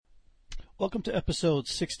Welcome to episode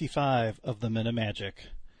 65 of The Minute Magic.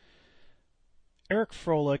 Eric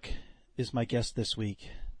Froelich is my guest this week.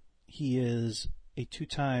 He is a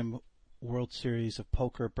two-time World Series of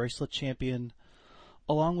Poker bracelet champion,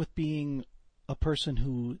 along with being a person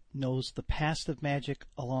who knows the past of Magic,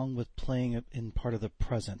 along with playing in part of the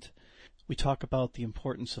present. We talk about the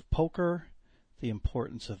importance of poker, the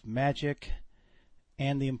importance of Magic,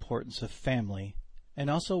 and the importance of family. And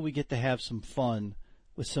also we get to have some fun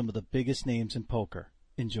with some of the biggest names in poker.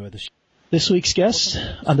 Enjoy the show. This week's guest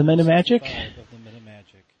on The Minute Magic,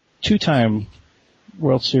 two-time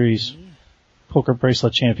World Series Poker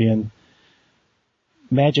Bracelet Champion,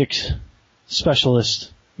 Magic's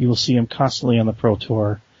specialist. You will see him constantly on the Pro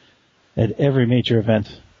Tour at every major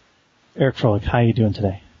event. Eric Froelich, how are you doing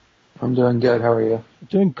today? I'm doing good. How are you?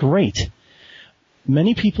 Doing great.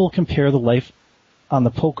 Many people compare the life on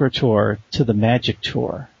the Poker Tour to the Magic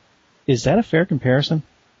Tour. Is that a fair comparison?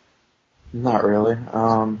 Not really.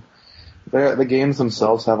 The games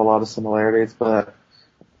themselves have a lot of similarities, but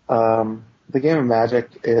the game of Magic,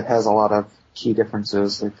 it has a lot of key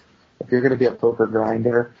differences. Like, if you're going to be a poker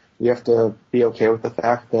grinder, you have to be okay with the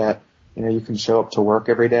fact that, you can show up to work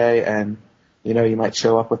every day and, you might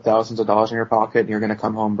show up with thousands of dollars in your pocket and you're going to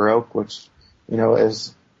come home broke, which,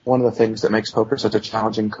 is one of the things that makes poker such a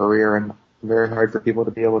challenging career and very hard for people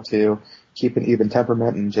to be able to keep an even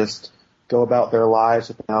temperament and just go about their lives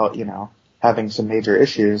without, having some major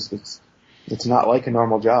issues. It's not like a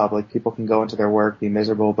normal job. Like, people can go into their work, be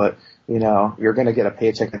miserable, but, you're going to get a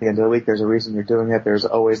paycheck at the end of the week. There's a reason you're doing it. There's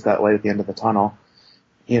always that light at the end of the tunnel,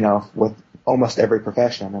 with almost every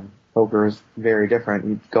profession. And poker is very different.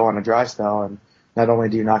 You go on a dry spell and not only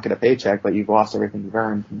do you not get a paycheck, but you've lost everything you've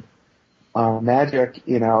earned. Magic,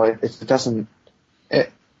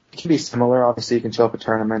 it can be similar. Obviously, you can show up at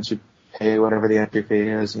tournaments, you pay whatever the entry fee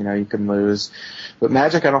is, you can lose. But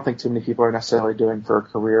Magic, I don't think too many people are necessarily doing for a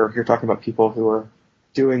career. You're talking about people who are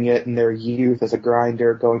doing it in their youth as a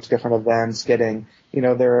grinder, going to different events, getting,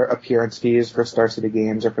 their appearance fees for Star City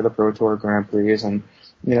Games or for the Pro Tour Grand Prix. And,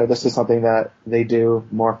 this is something that they do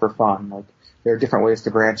more for fun. Like, there are different ways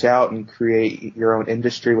to branch out and create your own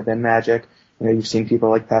industry within Magic. You've seen people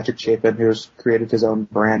like Patrick Chapin, who's created his own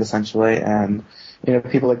brand essentially, and,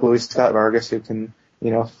 people like Louis Scott Vargas who can,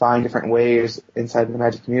 find different ways inside the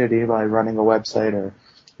Magic community by running a website or,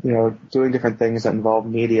 doing different things that involve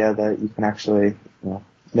media that you can actually,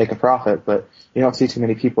 make a profit. But you don't see too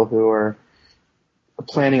many people who are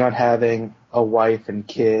planning on having a wife and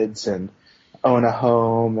kids and own a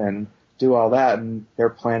home and do all that, and they're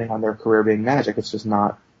planning on their career being Magic. It's just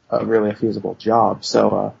not really a feasible job.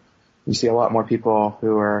 So, you see a lot more people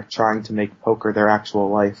who are trying to make poker their actual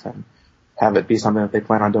life and have it be something that they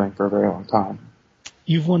plan on doing for a very long time.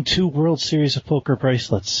 You've won 2 World Series of Poker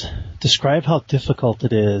bracelets. Describe how difficult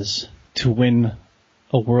it is to win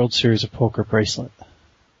a World Series of Poker bracelet.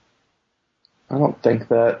 I don't think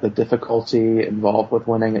that the difficulty involved with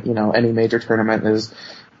winning, any major tournament is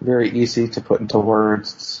very easy to put into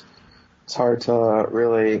words. It's hard to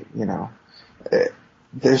really,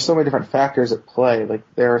 there's so many different factors at play. Like,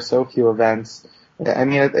 there are so few events. I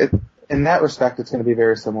mean, in that respect, it's going to be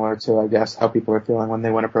very similar to, I guess, how people are feeling when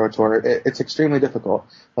they win a Pro Tour. It's extremely difficult.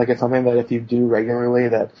 Like, it's something that if you do regularly,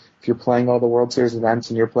 that if you're playing all the World Series events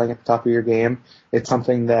and you're playing at the top of your game, it's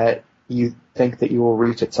something that you think that you will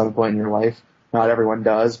reach at some point in your life. Not everyone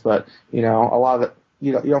does, but, a lot of it,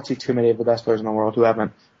 you don't see too many of the best players in the world who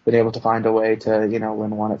haven't been able to find a way to,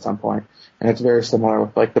 win one at some point. And it's very similar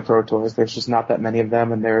with, like, the Pro Tours. There's just not that many of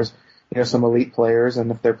them, and there's, some elite players,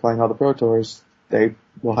 and if they're playing all the Pro Tours, they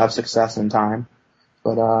will have success in time.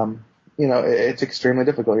 But, it's extremely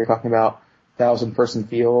difficult. You're talking about 1,000-person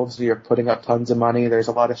fields. You're putting up tons of money. There's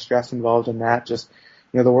a lot of stress involved in that. Just,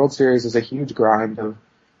 the World Series is a huge grind of,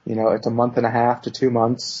 it's a month and a half to 2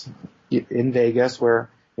 months in Vegas where,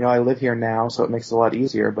 I live here now, so it makes it a lot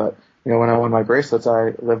easier. But, when I won my bracelets,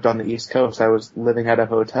 I lived on the East Coast. I was living at a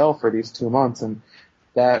hotel for these 2 months, and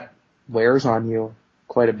that wears on you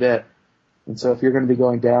quite a bit. And so if you're going to be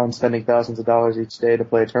going down, spending thousands of dollars each day to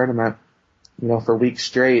play a tournament, for weeks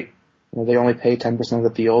straight, they only pay 10% of the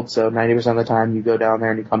field, so 90% of the time you go down there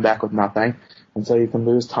and you come back with nothing. And so you can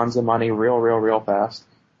lose tons of money real fast.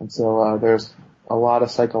 And so there's a lot of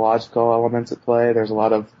psychological elements at play. There's a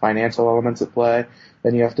lot of financial elements at play.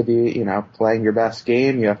 Then you have to be, playing your best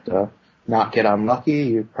game. You have to not get unlucky.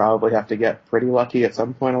 You probably have to get pretty lucky at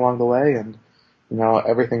some point along the way. And,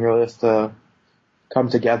 everything really has to come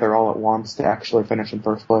together all at once to actually finish in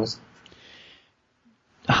first place.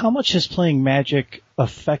 How much has playing Magic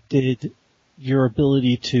affected your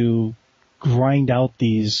ability to grind out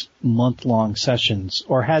these month-long sessions,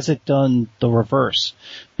 or has it done the reverse,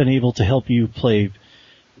 been able to help you play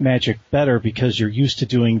Magic better because you're used to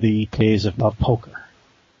doing the days of poker?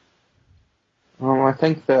 I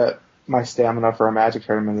think that my stamina for a Magic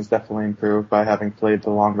tournament is definitely improved by having played the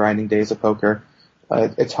long grinding days of poker.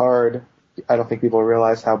 It's hard. I don't think people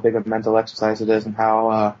realize how big a mental exercise it is and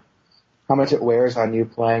how much it wears on you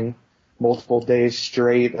playing multiple days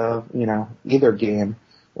straight of, either game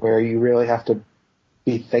where you really have to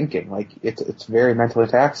be thinking. Like, it's very mentally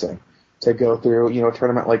taxing to go through, a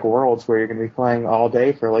tournament like Worlds where you're going to be playing all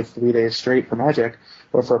day for like 3 days straight for Magic,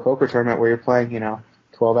 or for a poker tournament where you're playing,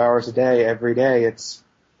 12 hours a day every day. It's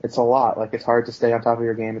a lot. Like, it's hard to stay on top of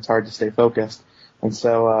your game. It's hard to stay focused. And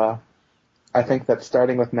so, I think that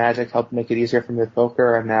starting with Magic helped make it easier for me with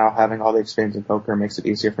poker, and now having all the experience in poker makes it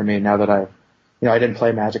easier for me now that I didn't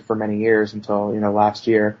play Magic for many years until, last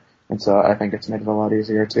year. And so I think it's made it a lot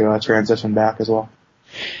easier to transition back as well.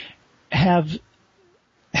 Have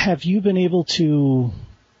you been able to,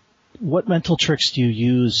 what mental tricks do you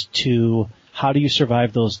use how do you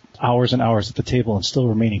survive those hours and hours at the table and still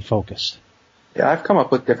remaining focused? Yeah, I've come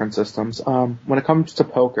up with different systems. When it comes to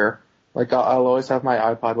poker, like I'll always have my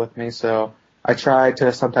iPod with me, so I try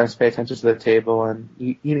to sometimes pay attention to the table and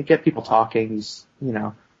you get people talking,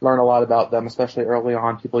 learn a lot about them, especially early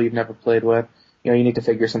on, people you've never played with. You need to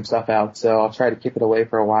figure some stuff out, so I'll try to keep it away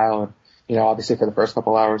for a while. And, obviously for the first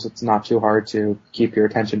couple hours, it's not too hard to keep your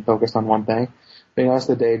attention focused on one thing. But, as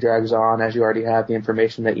the day drags on, as you already have the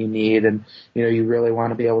information that you need and, you really want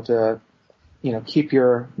to be able to, keep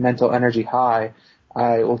your mental energy high,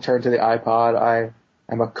 I will turn to the iPod. I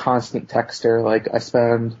am a constant texter. Like, I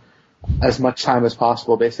spend as much time as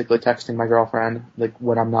possible basically texting my girlfriend, like,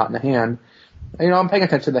 when I'm not in the hand. I'm paying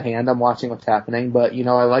attention to the hand. I'm watching what's happening, but,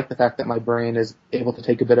 I like the fact that my brain is able to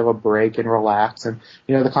take a bit of a break and relax. And,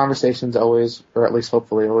 the conversation's always, or at least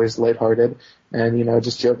hopefully always lighthearted and,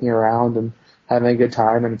 just joking around and having a good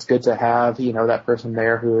time. And it's good to have, that person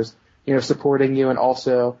there who is, supporting you and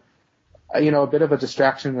also, a bit of a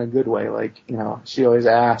distraction in a good way. Like, she always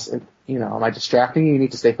asks, am I distracting you? You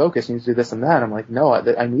need to stay focused. You need to do this and that. I'm like, no,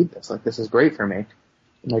 I need this. Like, this is great for me.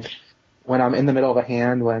 Like, when I'm in the middle of a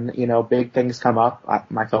hand, when, big things come up,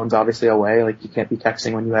 my phone's obviously away. Like, you can't be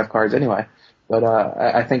texting when you have cards anyway. But,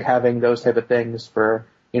 I think having those type of things for,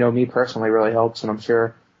 me personally really helps, and I'm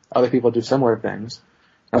sure other people do similar things.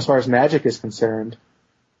 As far as Magic is concerned,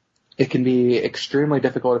 it can be extremely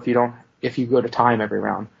difficult if you go to time every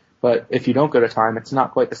round. But if you don't go to time, it's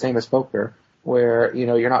not quite the same as poker, where,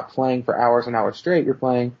 you're not playing for hours and hours straight. You're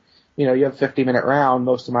playing, you have a 50-minute round.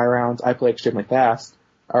 Most of my rounds, I play extremely fast,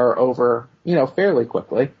 are over, fairly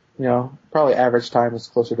quickly. Probably average time is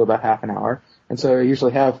closer to about half an hour. And so I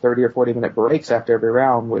usually have 30 or 40-minute breaks after every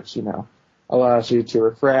round, which, allows you to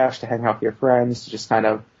refresh, to hang out with your friends, to just kind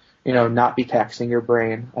of, not be taxing your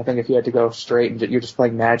brain. I think if you had to go straight and you're just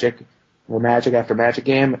playing Magic or Magic after Magic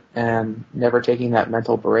game and never taking that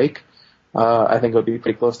mental break, I think it would be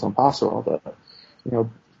pretty close to impossible. But,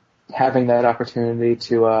 having that opportunity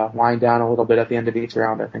to wind down a little bit at the end of each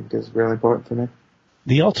round, I think is really important for me.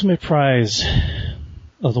 The ultimate prize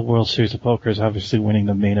of the World Series of Poker is obviously winning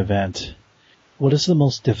the main event. What is the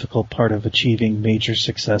most difficult part of achieving major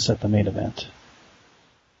success at the main event?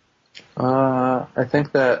 I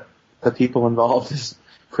think that the people involved is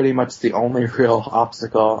pretty much the only real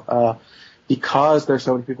obstacle. Because there's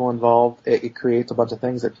so many people involved, it creates a bunch of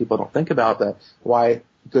things that people don't think about, that why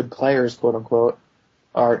good players, quote unquote,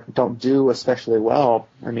 don't do especially well.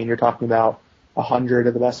 I mean, you're talking about 100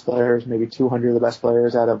 of the best players, maybe 200 of the best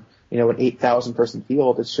players out of, an 8,000 person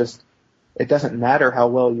field. It's just, it doesn't matter how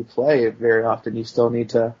well you play very often. You still need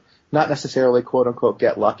to not necessarily quote unquote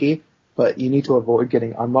get lucky, but you need to avoid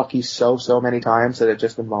getting unlucky so many times that it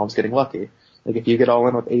just involves getting lucky. Like, if you get all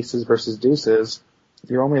in with aces versus deuces, if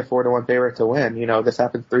you're only a 4-1 favorite to win, this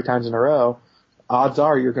happens 3 times in a row, odds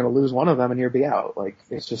are you're going to lose one of them and you'll be out. Like,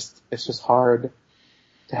 it's just hard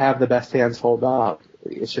to have the best hands hold up.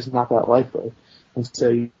 It's just not that likely. And so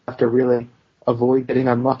you have to really avoid getting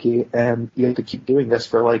unlucky, and you have to keep doing this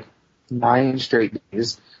for like 9 straight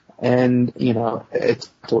days. And,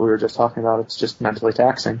 it's what we were just talking about. It's just mentally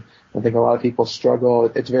taxing. I think a lot of people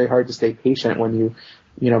struggle. It's very hard to stay patient when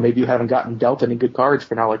maybe you haven't gotten dealt any good cards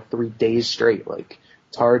for now like 3 days straight. Like,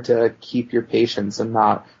 it's hard to keep your patience and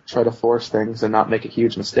not try to force things and not make a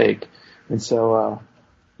huge mistake. And so,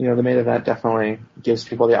 the main event definitely gives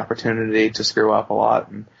people the opportunity to screw up a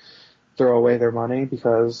lot and throw away their money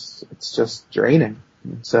because it's just draining.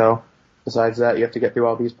 And so, besides that, you have to get through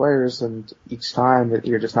all these players, and each time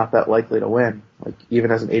you're just not that likely to win. Like,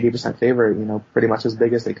 even as an 80% favorite, pretty much as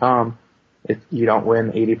big as they come, you don't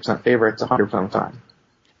win 80% favorites 100% of the time.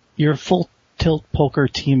 Your full tilt poker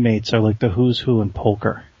teammates are like the who's who in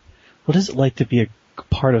poker. What is it like to be a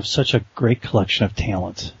part of such a great collection of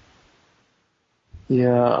talent?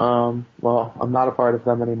 Yeah, well, I'm not a part of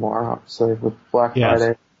them anymore. So with Black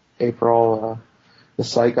Friday, April, the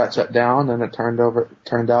site got shut down, and it turned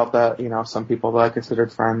out that, some people that I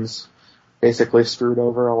considered friends basically screwed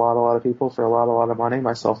over a lot of people for a lot of money,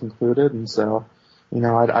 myself included. And so,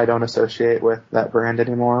 I don't associate with that brand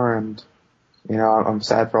anymore. And, I'm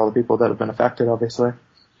sad for all the people that have been affected, obviously.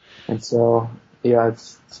 And so, yeah,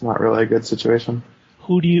 it's not really a good situation.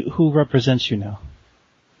 Who represents you now?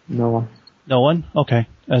 No one. No one? Okay.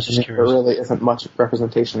 I was just curious. There really isn't much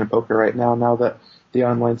representation in poker right now. Now that the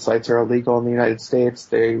online sites are illegal in the United States,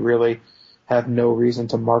 they really have no reason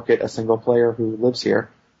to market a single player who lives here.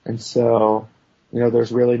 And so,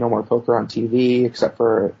 there's really no more poker on TV except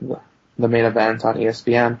for the main event on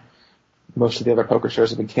ESPN. Most of the other poker shows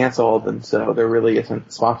have been canceled, and so there really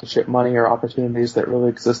isn't sponsorship money or opportunities that really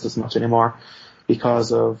exist as much anymore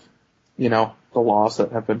because of, the laws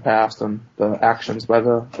that have been passed and the actions by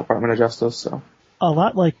the Department of Justice. So a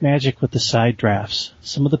lot like Magic with the side drafts.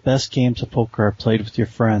 Some of the best games of poker are played with your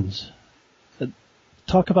friends.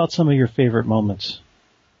 Talk about some of your favorite moments.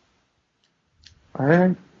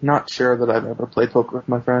 I'm not sure that I've ever played poker with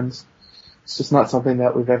my friends. It's just not something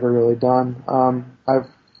that we've ever really done. I've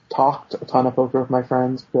talked a ton of poker with my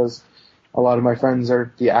friends because a lot of my friends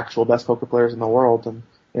are the actual best poker players in the world, and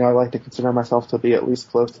I like to consider myself to be at least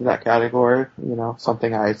close to that category,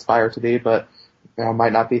 something I aspire to be, but,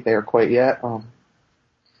 might not be there quite yet.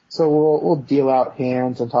 So we'll deal out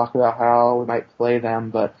hands and talk about how we might play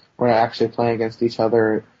them, but we're not actually playing against each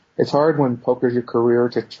other. It's hard when poker's your career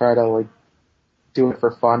to try to, do it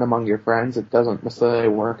for fun among your friends. It doesn't necessarily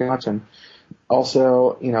work much. And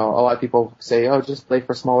also, a lot of people say, oh, just play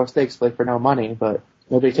for smaller stakes, play for no money, but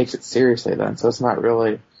nobody takes it seriously then. So it's not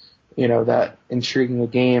really, that intriguing a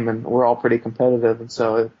game, and we're all pretty competitive, and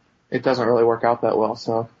so it doesn't really work out that well.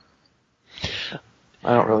 So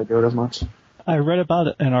I don't really do it as much. I read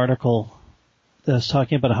about an article that was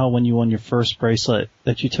talking about how when you won your first bracelet,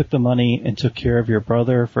 that you took the money and took care of your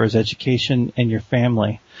brother for his education and your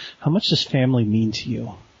family. How much does family mean to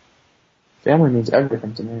you? Family means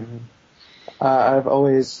everything to me. I've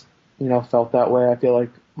always, felt that way. I feel like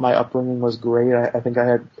my upbringing was great. I think I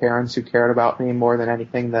had parents who cared about me more than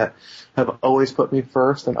anything, that have always put me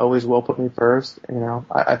first and always will put me first.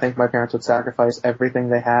 I think my parents would sacrifice everything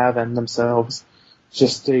they have and themselves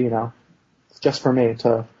just to, just for me,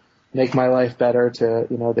 to make my life better, to,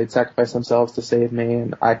 they'd sacrifice themselves to save me,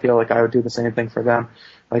 and I feel like I would do the same thing for them.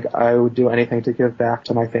 Like, I would do anything to give back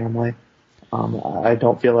to my family. I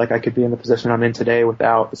don't feel like I could be in the position I'm in today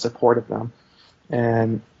without the support of them.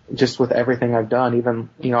 And just with everything I've done, even,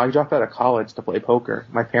 I dropped out of college to play poker.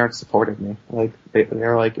 My parents supported me. Like,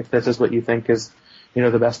 they're like, if this is what you think is,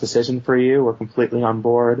 the best decision for you, we're completely on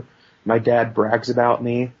board. My dad brags about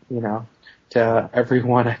me, to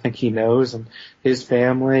everyone I think he knows, and his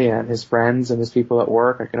family and his friends and his people at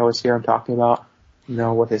work. I can always hear him talking about,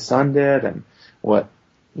 what his son did and what,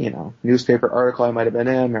 newspaper article I might have been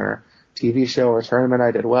in, or TV show or tournament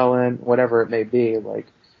I did well in, whatever it may be. Like,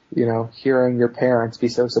 hearing your parents be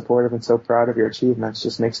so supportive and so proud of your achievements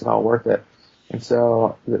just makes it all worth it. And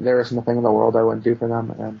so there is nothing in the world I wouldn't do for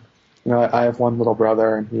them. And, I have one little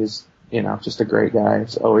brother, and he's, just a great guy.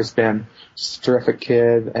 He's always been just a terrific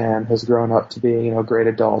kid and has grown up to be, a great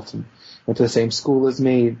adult, and went to the same school as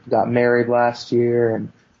me, got married last year,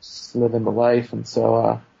 and just living the life. And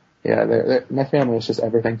so, my family is just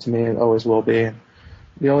everything to me. It always will be.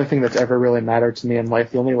 The only thing that's ever really mattered to me in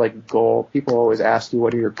life, the only goal, people always ask you,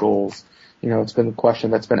 what are your goals? It's been a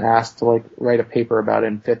question that's been asked to write a paper about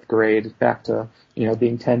in 5th grade back to,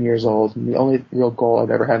 being 10 years old. And the only real goal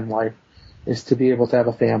I've ever had in life is to be able to have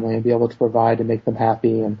a family and be able to provide and make them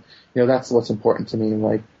happy. And, that's what's important to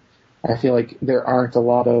me. I feel like there aren't a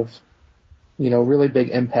lot of, really big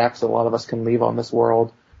impacts a lot of us can leave on this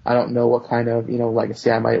world. I don't know what kind of,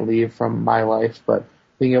 legacy I might leave from my life, but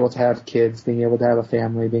being able to have kids, being able to have a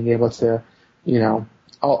family, being able to,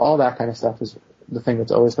 all that kind of stuff is the thing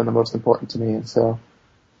that's always been the most important to me. And so,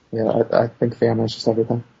 I think family is just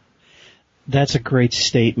everything. That's a great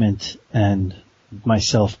statement. And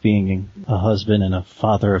myself being a husband and a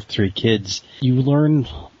father of 3 kids, you learn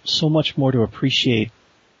so much more to appreciate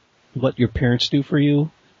what your parents do for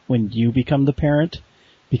you when you become the parent,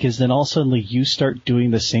 because then all of a sudden you start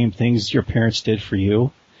doing the same things your parents did for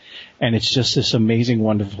you. And it's just this amazing,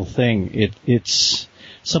 wonderful thing. It's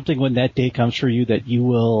something when that day comes for you that you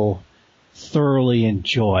will thoroughly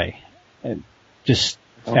enjoy. And just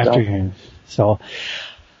after you. So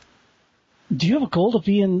Do you have a goal to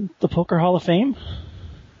be in the Poker Hall of Fame?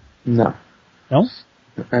 No. No?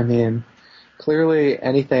 I mean, clearly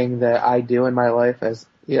anything that I do in my life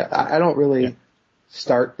I don't really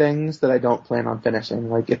start things that I don't plan on finishing.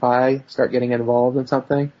 Like if I start getting involved in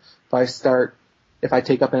something, if I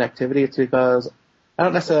take up an activity, it's because I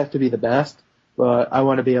don't necessarily have to be the best, but I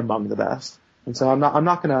want to be among the best. And so I'm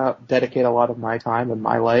not going to dedicate a lot of my time and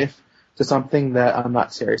my life to something that I'm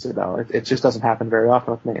not serious about. It just doesn't happen very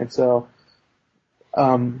often with me. And so,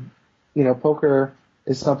 poker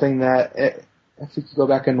is something that if you could go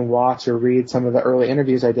back and watch or read some of the early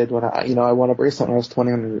interviews I did when I won a bracelet when I was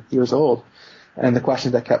 20 years old. And the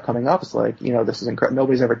questions that kept coming up is like, this is incredible.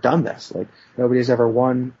 Nobody's ever done this. Like, nobody's ever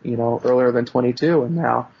won, earlier than 22. And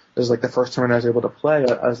now this is like the first tournament I was able to play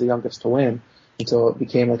as the youngest to win. And so it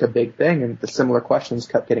became like a big thing. And the similar questions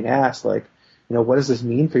kept getting asked, like, what does this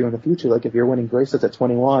mean for you in the future? Like, if you're winning bracelets at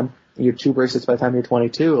 21 and you have 2 bracelets by the time you're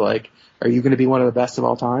 22, like, are you going to be one of the best of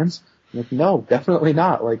all times? I'm like, no, definitely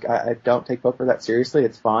not. Like, I don't take poker that seriously.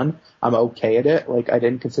 It's fun. I'm okay at it. Like, I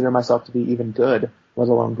didn't consider myself to be even good, let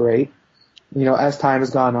alone great. As time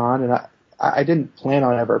has gone on, and I didn't plan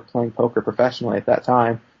on ever playing poker professionally at that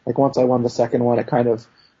time. Like, once I won the second one, it kind of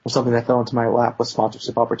was something that fell into my lap with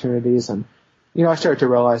sponsorship opportunities. And, I started to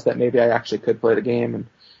realize that maybe I actually could play the game. And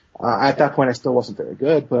at that point, I still wasn't very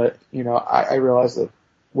good. But, I realized that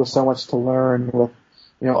with so much to learn, with,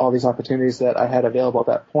 all these opportunities that I had available at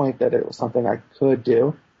that point, that it was something I could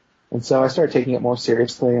do. And so I started taking it more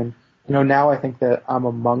seriously. And, now I think that I'm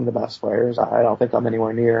among the best players. I don't think I'm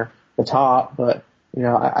anywhere near the top, but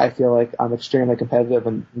I feel like I'm extremely competitive,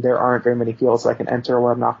 and there aren't very many fields I can enter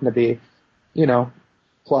where I'm not going to be,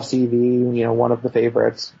 plus EV, one of the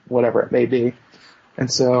favorites, whatever it may be. And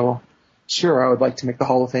so, sure, I would like to make the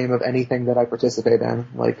Hall of Fame of anything that I participate in.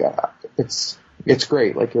 Like, it's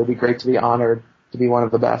great. Like, it would be great to be honored to be one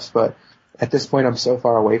of the best, but at this point, I'm so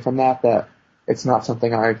far away from that it's not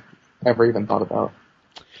something I've ever even thought about.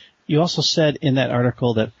 You also said in that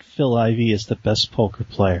article that Phil Ivey is the best poker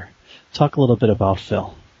player. Talk a little bit about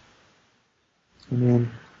Phil. I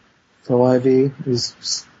mean, Phil Ivey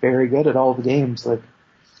is very good at all the games. Like,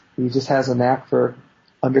 he just has a knack for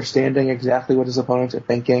understanding exactly what his opponents are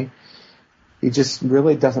thinking. He just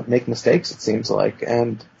really doesn't make mistakes, it seems like.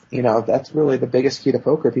 And, that's really the biggest key to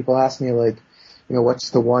poker. People ask me, like, what's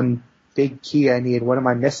the one big key I need? What am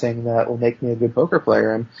I missing that will make me a good poker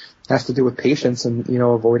player? And it has to do with patience and,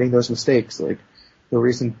 avoiding those mistakes. Like, the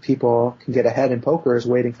reason people can get ahead in poker is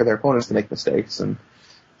waiting for their opponents to make mistakes. And,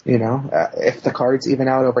 if the cards even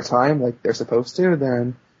out over time like they're supposed to,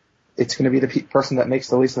 then it's going to be the person that makes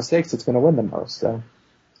the least mistakes that's going to win the most. So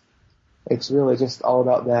it's really just all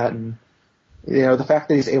about that. And, the fact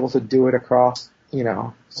that he's able to do it across,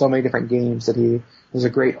 so many different games, that he is a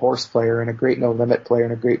great horse player and a great no-limit player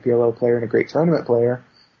and a great PLO player and a great tournament player,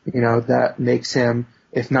 that makes him,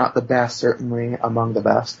 if not the best, certainly among the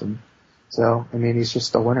best. And so, I mean, he's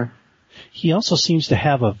just a winner. He also seems to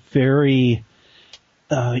have a very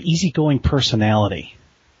easygoing personality.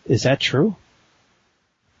 Is that true?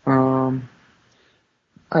 I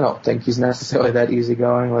don't think he's necessarily that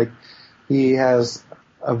easygoing. Like, he has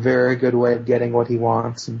a very good way of getting what he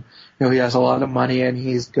wants. And, he has a lot of money and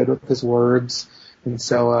he's good with his words. And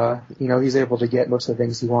so, he's able to get most of the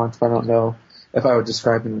things he wants, but I don't know if I would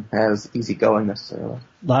describe him as easygoing necessarily.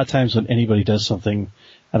 A lot of times when anybody does something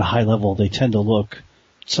at a high level, they tend to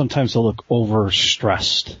sometimes they'll look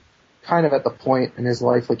overstressed. Kind of at the point in his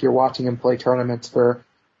life, like, you're watching him play tournaments for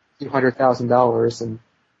a few $100,000, and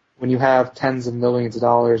when you have tens of millions of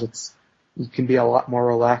dollars, you can be a lot more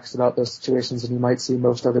relaxed about those situations than you might see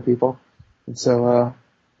most other people. And so,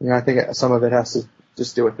 I think some of it has to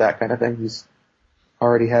just do with that kind of thing. He's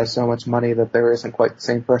already has so much money that there isn't quite the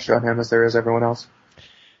same pressure on him as there is everyone else.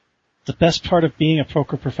 The best part of being a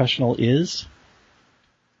poker professional is?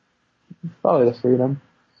 Probably the freedom.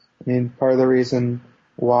 I mean, part of the reason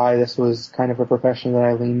why this was kind of a profession that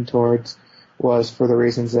I leaned towards was for the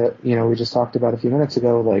reasons that, we just talked about a few minutes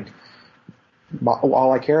ago. Like,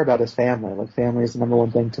 all I care about is family. Like, family is the number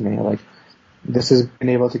one thing to me. Like, this has been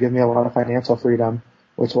able to give me a lot of financial freedom,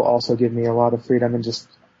 which will also give me a lot of freedom in just,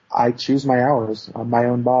 I choose my hours. I'm my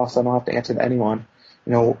own boss. I don't have to answer to anyone.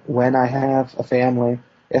 When I have a family,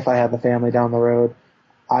 if I have a family down the road,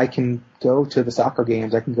 I can go to the soccer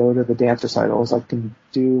games. I can go to the dance recitals. I can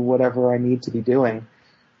do whatever I need to be doing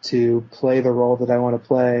to play the role that I want to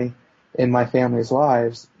play in my family's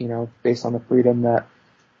lives, based on the freedom that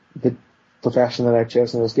the profession that I've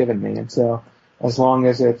chosen has given me. And so as long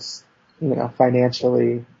as it's,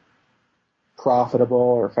 financially profitable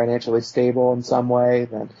or financially stable in some way,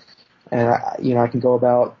 then, and I can go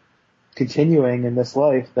about continuing in this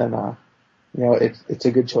life, then, it's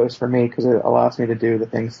a good choice for me because it allows me to do the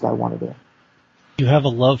things that I want to do. You have a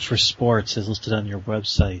love for sports as listed on your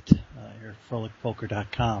website,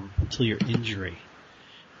 frolickpoker.com, until your injury.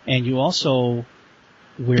 And you also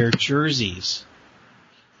wear jerseys.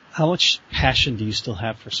 How much passion do you still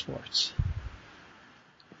have for sports?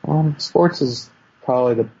 Sports is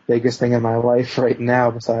probably the biggest thing in my life right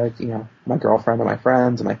now besides, my girlfriend and my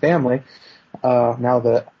friends and my family. Now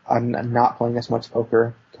that I'm not playing as much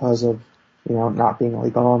poker because of, not being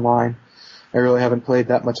legal online, I really haven't played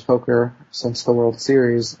that much poker since the World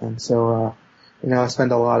Series. And so, I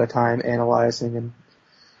spend a lot of time analyzing and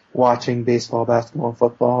watching baseball, basketball, and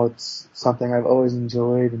football. It's something I've always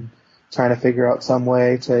enjoyed, and trying to figure out some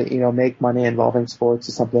way to, make money involving sports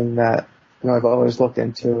is something that, I've always looked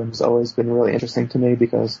into and has always been really interesting to me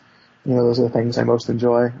because, those are the things I most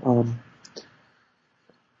enjoy.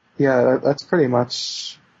 That's pretty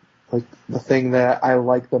much like the thing that I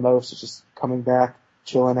like the most is just coming back,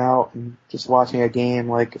 chilling out, and just watching a game.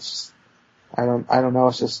 Like, it's just, I don't know,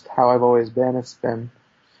 it's just how I've always been. It's been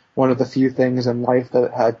one of the few things in life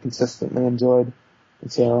that I had consistently enjoyed.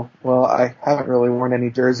 And so, I haven't really worn any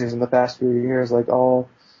jerseys in the past few years. Like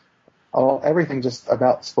everything just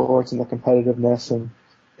about sports and the competitiveness and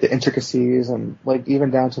the intricacies and like even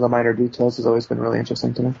down to the minor details has always been really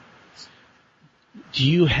interesting to me. Do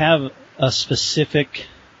you have a specific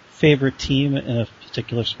favorite team in a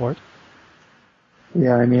particular sport?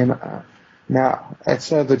 Yeah, now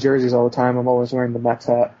instead of the jerseys all the time, I'm always wearing the Mets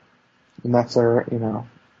hat. The Mets are,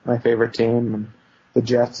 my favorite team, and the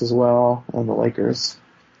Jets as well, and the Lakers.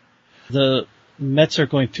 The Mets are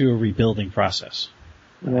going through a rebuilding process.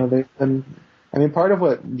 They've been, part of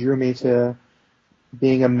what drew me to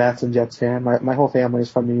being a Mets and Jets fan, my whole family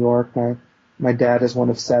is from New York. My dad is one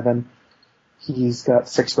of 7. He's got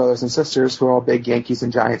 6 brothers and sisters who are all big Yankees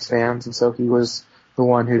and Giants fans, and so he was the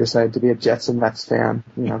one who decided to be a Jets and Mets fan,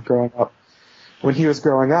 growing up. When he was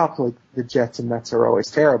growing up, like, the Jets and Mets are always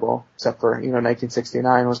terrible, except for,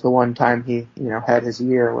 1969 was the one time he, had his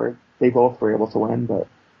year where they both were able to win, but,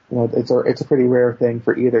 it's a pretty rare thing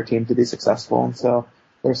for either team to be successful, and so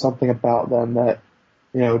there's something about them that,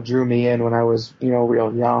 drew me in when I was,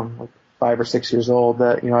 real young, like 5 or 6 years old,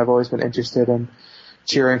 that, I've always been interested in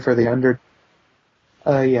cheering for the under.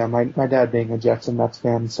 My dad being a Jets and Mets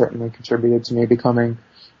fan certainly contributed to me becoming,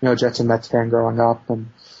 a Jets and Mets fan growing up, and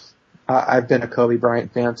I've been a Kobe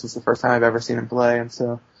Bryant fan since the first time I've ever seen him play, and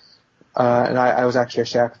so, and I was actually a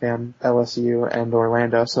Shaq fan, LSU and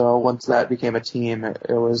Orlando, so once that became a team, it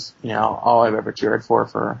was, all I've ever cheered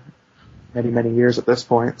for many, many years at this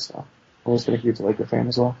point, so I've always been a huge Laker fan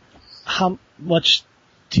as well. How much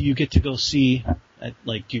do you get to go see,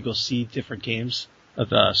 do you go see different games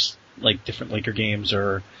of like different Laker games,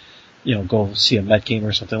 or, go see a Met game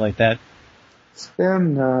or something like that? It's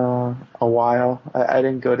been a while. I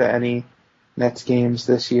didn't go to any Mets games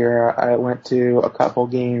this year. I went to a couple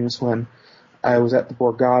games when I was at the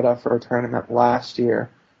Borgata for a tournament last year.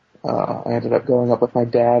 I ended up going up with my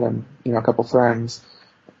dad and, a couple friends.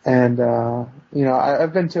 And,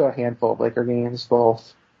 I've been to a handful of Laker games,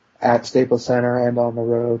 both at Staples Center and on the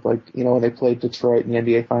road. Like, when they played Detroit in the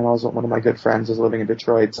NBA Finals, one of my good friends was living in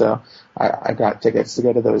Detroit, so I got tickets to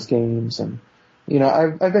go to those games. And,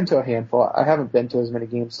 I've been to a handful. I haven't been to as many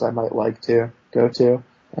games as I might like to go to,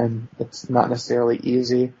 and it's not necessarily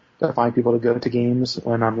easy to find people to go to games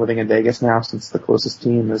when I'm living in Vegas now, since the closest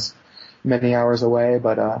team is many hours away.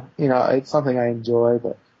 But, it's something I enjoy,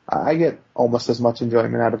 but I get almost as much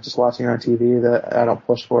enjoyment out of just watching on TV that I don't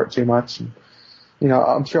push for it too much. And,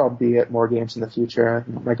 I'm sure I'll be at more games in the future.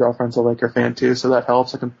 My girlfriend's a Laker fan too, so that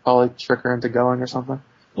helps. I can probably trick her into going or something.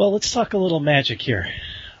 Well, let's talk a little Magic here.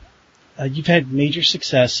 You've had major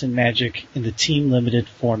success in Magic in the team limited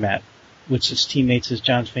format, with its teammates as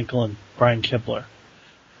John Finkel and Brian Kibler.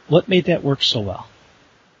 What made that work so well?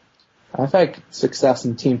 I've had success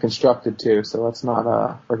in team constructed too, so let's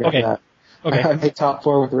not forget that. Okay. I made top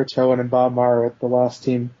 4 with Rich Owen and Bob Maher at the last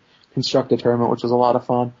team constructed tournament, which was a lot of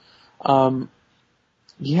fun.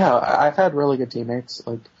 I've had really good teammates.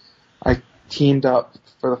 Like, I teamed up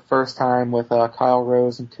for the first time with Kyle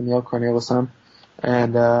Rose and Camille Cornelissen,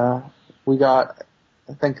 and I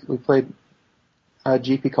think we played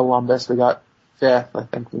GP Columbus. We got 5th. I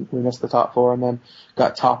think we missed the top 4, and then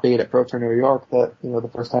got top 8 at Pro Tour New York. That the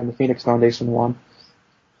first time the Phoenix Foundation won.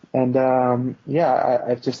 And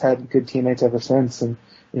I've just had good teammates ever since. And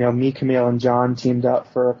me, Camille, and John teamed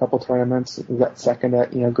up for a couple tournaments. We got second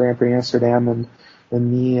at Grand Prix Amsterdam, and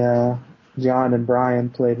then me, John, and Brian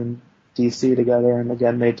played in DC together, and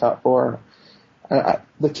again made top 4.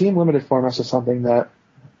 The team limited format is something that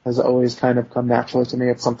has always kind of come naturally to me.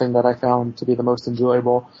 It's something that I found to be the most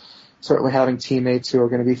enjoyable. certainly having teammates who are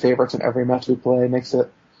going to be favorites in every match we play makes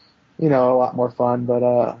it, a lot more fun.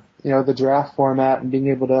 But, the draft format and being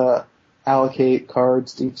able to allocate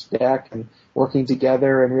cards to each deck and working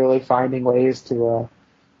together and really finding ways to,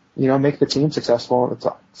 make the team successful. It's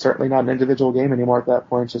certainly not an individual game anymore at that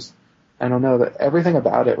point. It's just, I don't know, that everything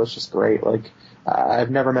about it was just great. Like,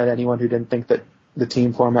 I've never met anyone who didn't think that the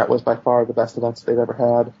team format was by far the best events they've ever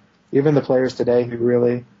had. Even the players today who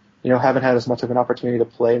really, haven't had as much of an opportunity to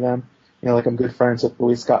play them. Like I'm good friends with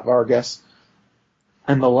Luis Scott Vargas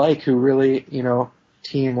and the like, who really,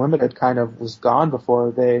 Team Limited kind of was gone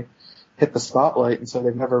before they hit the spotlight, and so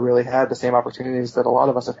they've never really had the same opportunities that a lot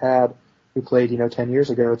of us have had who played, 10 years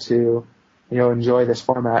ago to, enjoy this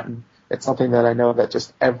format. And it's something that I know that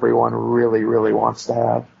just everyone really, really wants to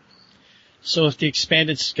have. So if the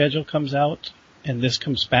expanded schedule comes out and this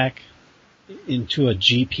comes back into a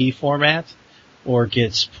GP format or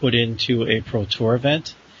gets put into a Pro Tour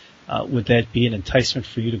event, would that be an enticement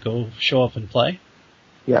for you to go show up and play?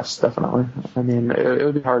 Yes, definitely. I mean, it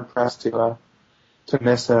would be hard pressed to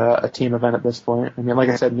miss a team event at this point. I mean, like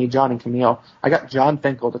I said, me, John, and Camille, I got John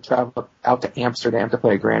Finkel to travel out to Amsterdam to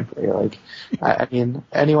play a Grand Prix. Like, I mean,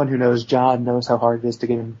 anyone who knows John knows how hard it is to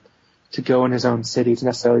get him to go in his own city to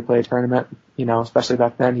necessarily play a tournament. Especially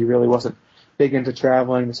back then, he really wasn't big into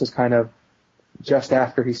traveling. This was kind of just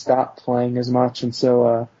after he stopped playing as much, and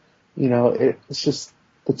so, it's just,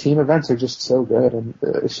 the team events are just so good, and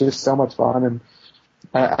it's just so much fun, and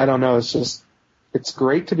I don't know, it's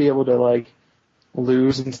great to be able to, like,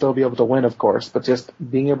 lose and still be able to win, of course, but just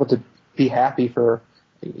being able to be happy for,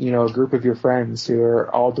 a group of your friends who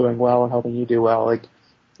are all doing well and helping you do well. Like,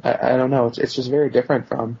 I don't know, it's just very different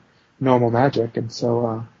from normal Magic, and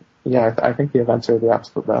so, I think the events are the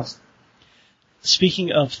absolute best.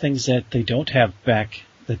 Speaking of things that they don't have back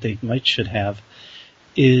that they should have,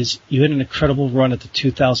 is you had an incredible run at the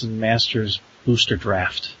 2000 Masters booster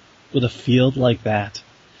draft with a field like that.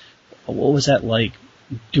 What was that like,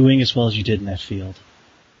 doing as well as you did in that field?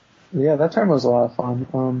 Yeah, that time was a lot of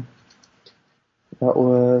fun. That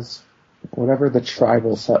was whatever the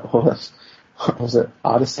tribal set was. Was it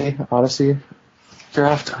Odyssey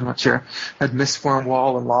draft? I'm not sure. Had Mistform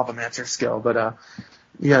Wall and Lavamancer skill, but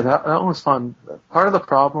that one was fun. Part of the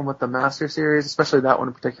problem with the Master Series, especially that one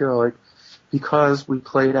in particular, like, because we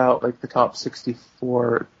played out, like, the top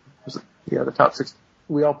 64, the top 60,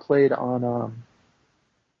 we all played on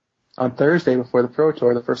Thursday before the Pro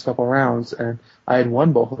Tour, the first couple rounds, and I had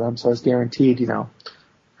won both of them, so I was guaranteed,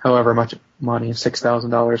 however much money,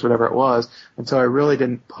 $6,000, whatever it was, and so I really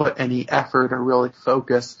didn't put any effort or really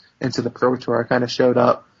focus into the Pro Tour. I kind of showed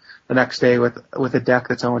up the next day with a deck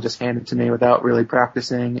that someone just handed to me without really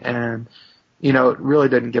practicing, and really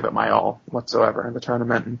didn't give it my all whatsoever in the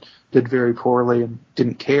tournament, and did very poorly and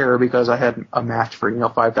didn't care because I had a match for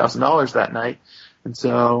 $5,000 that night, and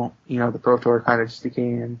so the Pro Tour kind of just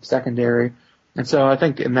became secondary, and so I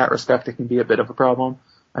think in that respect it can be a bit of a problem.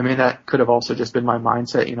 I mean, that could have also just been my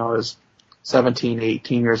mindset. I was 17,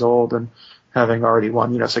 18 years old, and having already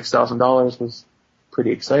won $6,000 was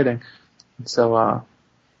pretty exciting, and so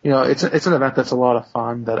it's an event that's a lot of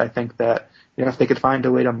fun that I think that, if they could find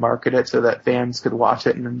a way to market it so that fans could watch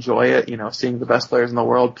it and enjoy it, seeing the best players in the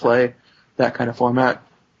world play that kind of format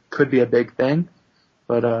could be a big thing.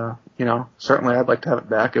 But, certainly I'd like to have it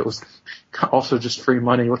back. It was also just free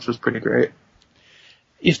money, which was pretty great.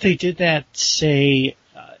 If they did that, say,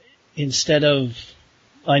 instead of,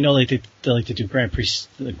 I know they like to do Grand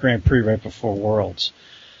Prix right before Worlds,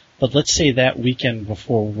 but let's say that weekend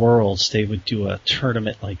before Worlds, they would do a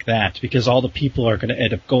tournament like that, because all the people are going to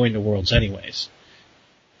end up going to Worlds anyways.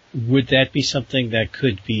 Would that be something that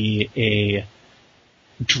could be a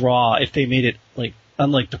draw if they made it, like,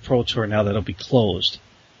 unlike the Pro Tour now that'll be closed?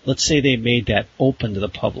 Let's say they made that open to the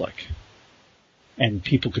public, and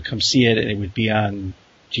people could come see it, and it would be on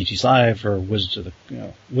GG's Live or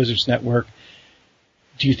Wizards Network.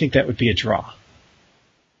 Do you think that would be a draw?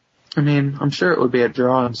 I mean, I'm sure it would be a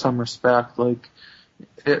draw in some respect. Like,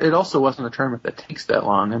 it also wasn't a tournament that takes that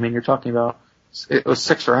long. I mean, you're talking about, it was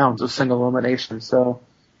 6 rounds of single elimination, so,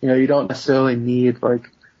 you don't necessarily need, like,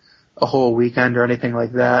 a whole weekend or anything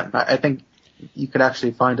like that. I think you could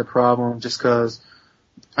actually find a problem just because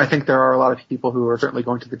I think there are a lot of people who are certainly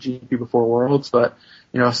going to the GP before Worlds, but,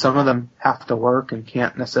 some of them have to work and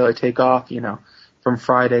can't necessarily take off, from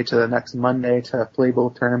Friday to the next Monday to play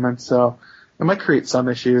both tournaments, so it might create some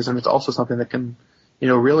issues, and it's also something that can,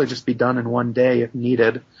 really just be done in one day if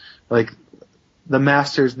needed. Like, the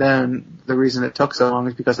Masters then, the reason it took so long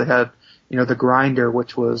is because they had, the grinder,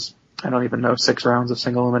 which was, I don't even know, 6 rounds of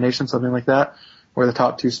single elimination, something like that, where the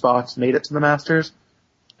top 2 spots made it to the Masters.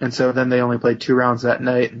 And so then they only played 2 rounds that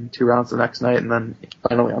night and 2 rounds the next night, and then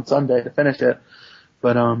finally on Sunday to finish it.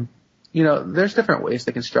 But, there's different ways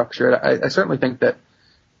they can structure it. I certainly think that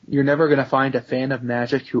you're never going to find a fan of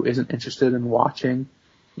Magic who isn't interested in watching,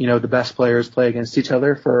 the best players play against each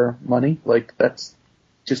other for money. Like, that's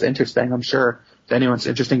just interesting, I'm sure. To anyone, it's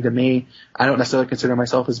interesting to me. I don't necessarily consider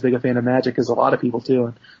myself as big a fan of Magic as a lot of people do,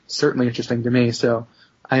 and it's certainly interesting to me. So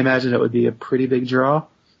I imagine it would be a pretty big draw,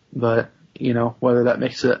 but, whether that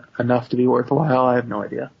makes it enough to be worthwhile, I have no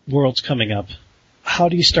idea. World's coming up. How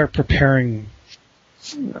do you start preparing?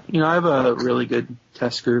 I have a really good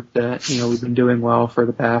test group that, we've been doing well for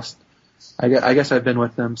the past, I guess I've been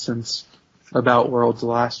with them since about Worlds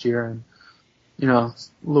last year. And,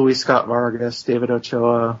 Luis Scott Vargas, David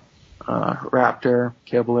Ochoa, Raptor,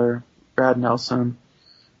 Kibler, Brad Nelson,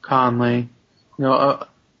 Conley,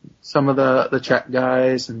 some of the Czech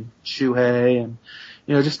guys and Shuhei and,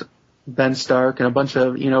 just Ben Stark and a bunch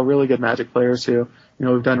of, really good Magic players who,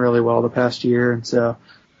 have done really well the past year. And so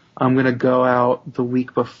I'm going to go out the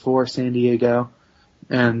week before San Diego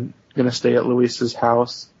and going to stay at Luis's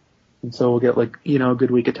house. And so we'll get a good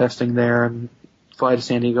week of testing there and fly to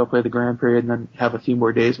San Diego, play the Grand Prix, and then have a few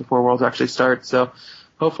more days before Worlds actually starts. So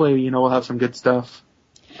hopefully, we'll have some good stuff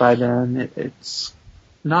by then. It's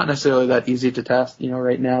not necessarily that easy to test,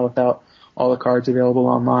 right now without all the cards available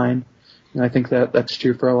online. And I think that that's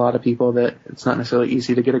true for a lot of people, that it's not necessarily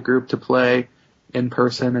easy to get a group to play in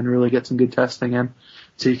person and really get some good testing in.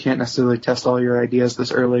 So you can't necessarily test all your ideas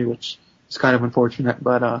this early, which is kind of unfortunate.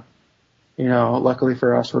 But, luckily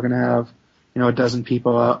for us, we're going to have, a dozen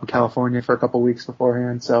people out in California for a couple weeks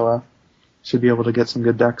beforehand. So, should be able to get some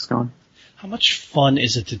good decks going. How much fun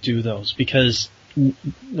is it to do those? Because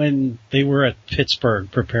when they were at Pittsburgh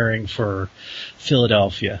preparing for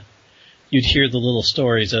Philadelphia, you'd hear the little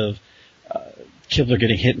stories of Kibler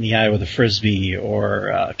getting hit in the eye with a frisbee,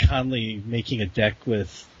 or Conley making a deck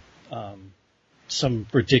with some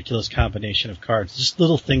ridiculous combination of cards. Just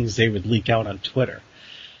little things they would leak out on Twitter.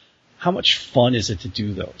 How much fun is it to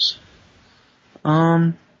do those?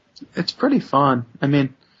 It's pretty fun. I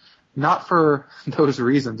mean, not for those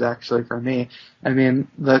reasons, actually, for me. I mean,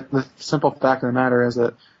 the simple fact of the matter is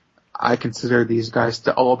that I consider these guys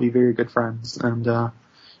to all be very good friends. And,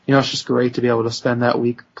 it's just great to be able to spend that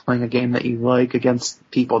week playing a game that you like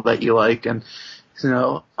against people that you like. And,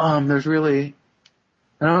 there's really,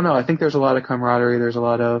 I don't know, I think there's a lot of camaraderie. There's a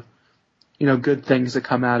lot of, good things that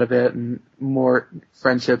come out of it, and more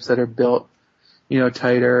friendships that are built,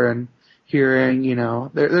 tighter, and hearing,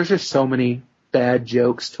 there's just so many bad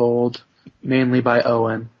jokes told, mainly by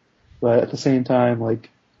Owen. But at the same time,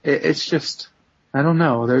 it's just, I don't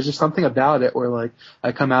know, there's just something about it where,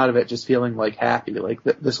 I come out of it just feeling, happy,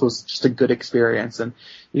 this was just a good experience. And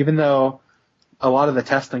even though a lot of the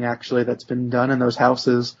testing, actually, that's been done in those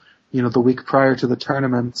houses, the week prior to the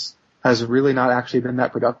tournaments has really not actually been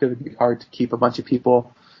that productive. It'd be hard to keep a bunch of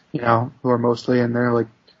people, who are mostly in their,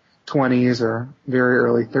 20s or very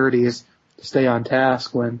early 30s to stay on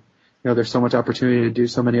task when, there's so much opportunity to do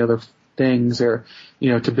so many other things, or,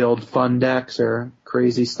 to build fun decks or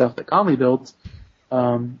crazy stuff that Conley builds.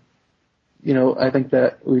 I think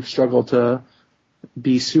that we've struggled to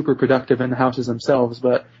be super productive in the houses themselves,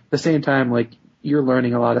 but at the same time, you're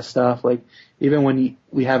learning a lot of stuff. Even when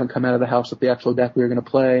we haven't come out of the house with the actual deck we were going to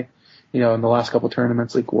play, in the last couple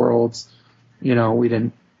tournaments, Worlds, we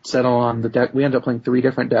didn't settle on the deck. We ended up playing 3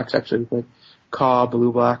 different decks, actually, with Caw,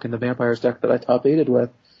 Blue Black, and the Vampires deck that I top 8'd with,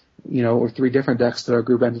 or 3 different decks that our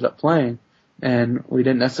group ended up playing. And we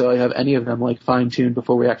didn't necessarily have any of them fine-tuned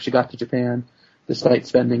before we actually got to Japan, despite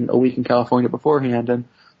spending a week in California beforehand. And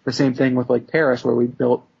the same thing with Paris, where we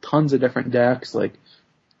built tons of different decks,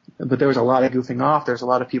 but there was a lot of goofing off. There's a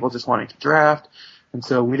lot of people just wanting to draft. And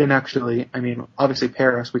so we didn't actually, obviously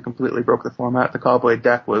Paris, we completely broke the format. The Callblade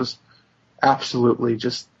deck was absolutely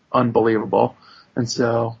just unbelievable. And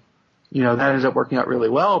so, that ended up working out really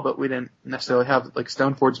well, but we didn't necessarily have,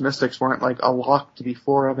 Stoneforge Mystics weren't a lock to be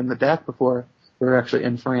 4 of in the deck before we were actually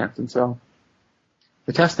in France. And so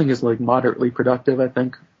the testing is moderately productive, I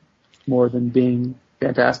think, more than being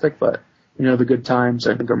fantastic, but, the good times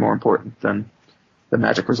I think are more important than the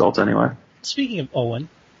Magic results anyway. Speaking of Owen,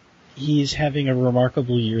 he's having a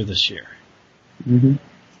remarkable year this year. Mm-hmm.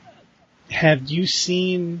 Have you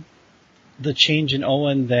seen the change in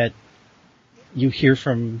Owen that you hear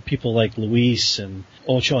from people like Luis and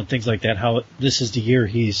Ocho and things like that, how this is the year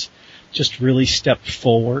he's just really stepped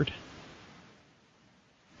forward?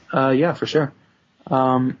 Yeah, for sure.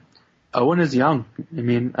 Owen is young.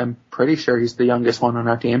 I'm pretty sure he's the youngest one on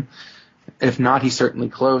our team. If not, he's certainly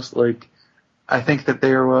close. I think that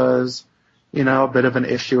there was, a bit of an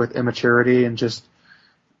issue with immaturity and just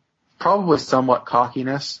probably somewhat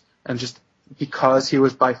cockiness, and just because he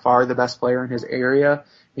was by far the best player in his area,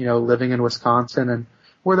 living in Wisconsin, and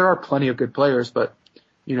where there are plenty of good players, but,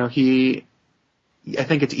 I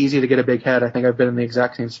think it's easy to get a big head. I think I've been in the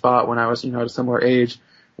exact same spot when I was, at a similar age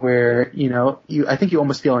where, I think you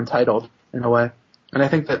almost feel entitled in a way. And I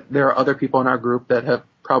think that there are other people in our group that have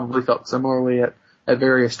probably felt similarly at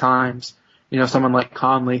various times. Someone like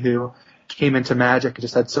Conley who came into Magic and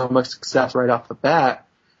just had so much success right off the bat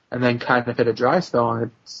and then kind of hit a dry spell,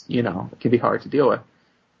 and it's, it can be hard to deal with.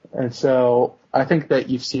 And so I think that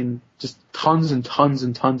you've seen just tons and tons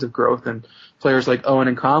and tons of growth in players like Owen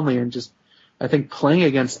and Conley, and just, I think playing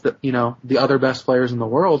against the other best players in the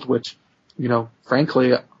world, which,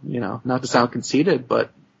 frankly, not to sound conceited,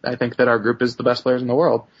 but I think that our group is the best players in the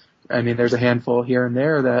world. I mean, there's a handful here and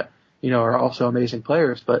there that, are also amazing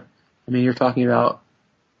players, but I mean, you're talking about,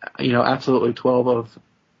 absolutely 12 of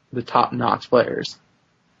the top-notch players.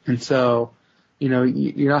 And so,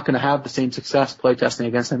 you're not going to have the same success playtesting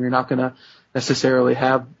against them. You're not going to necessarily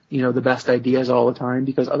have, the best ideas all the time,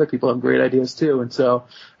 because other people have great ideas too. And so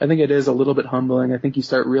I think it is a little bit humbling. I think you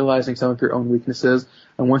start realizing some of your own weaknesses.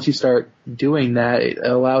 And once you start doing that, it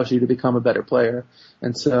allows you to become a better player.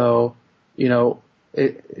 And so,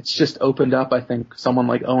 it's just opened up, I think, someone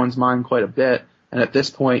like Owen's mind quite a bit. And at this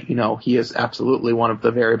point, he is absolutely one of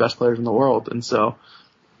the very best players in the world. And so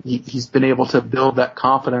he's been able to build that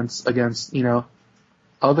confidence against,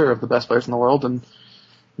 other of the best players in the world, and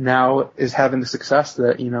now is having the success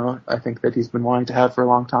that, I think that he's been wanting to have for a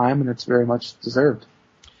long time, and it's very much deserved.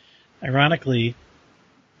 Ironically,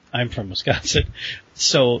 I'm from Wisconsin,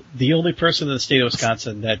 so the only person in the state of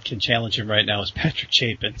Wisconsin that can challenge him right now is Patrick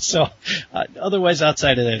Chapin. So, otherwise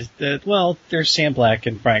outside of that, there's Sam Black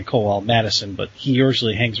and Brian Cowell, Madison, but he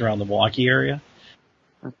usually hangs around the Milwaukee area.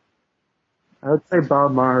 I would say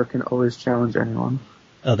Bob Maher can always challenge anyone.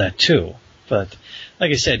 Oh, that too. But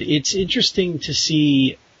like I said, it's interesting to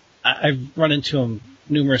see. I've run into him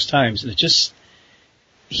numerous times, and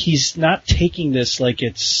he's not taking this like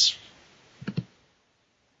it's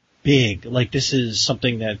big, like this is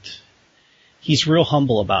something that he's real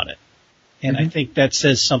humble about it. And I think that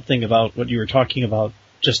says something about what you were talking about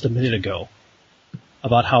just a minute ago,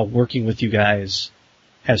 about how working with you guys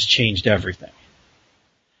has changed everything.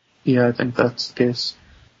 Yeah, I think that's the case.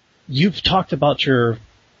 You've talked about your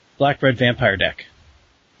Black-Red Vampire deck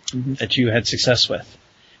that you had success with.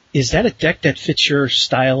 Is that a deck that fits your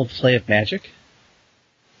style of play of Magic?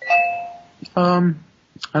 I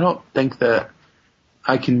don't think that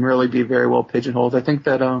I can really be very well pigeonholed. I think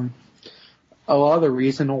that a lot of the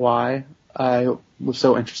reason why I was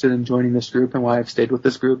so interested in joining this group and why I've stayed with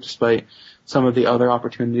this group despite some of the other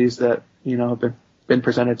opportunities that, have been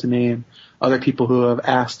presented to me and other people who have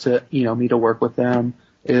asked to, me to work with them,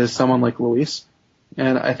 is someone like Luis.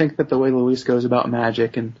 And I think that the way Luis goes about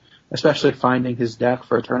Magic, and especially finding his deck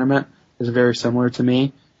for a tournament, is very similar to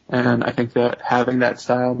me. And I think that having that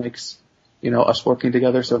style makes, us working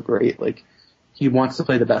together so great. Like, he wants to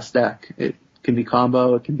play the best deck. It can be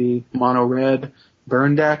combo, it can be mono red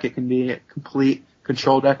burn deck, it can be a complete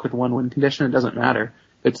control deck with one win condition. It doesn't matter.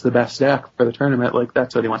 It's the best deck for the tournament. Like,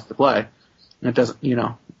 that's what he wants to play. And it doesn't,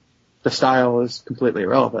 the style is completely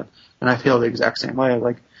irrelevant. And I feel the exact same way.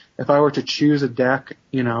 Like, if I were to choose a deck,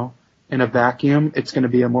 in a vacuum, it's going to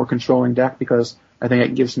be a more controlling deck because I think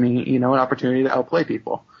it gives me, an opportunity to outplay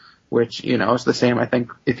people, which, is the same, I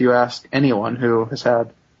think, if you ask anyone who has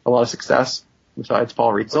had a lot of success besides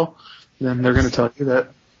Paul Rietzel, then they're going to tell you that,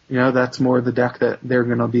 that's more the deck that they're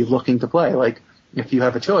going to be looking to play. Like, if you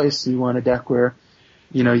have a choice, you want a deck where,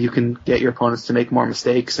 you can get your opponents to make more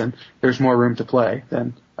mistakes and there's more room to play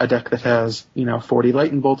than a deck that has, 40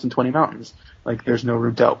 lightning bolts and 20 mountains. Like, there's no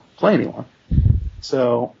room to outplay anyone.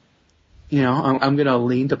 So, I'm going to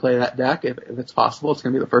lean to play that deck if it's possible. It's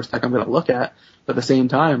going to be the first deck I'm going to look at. But at the same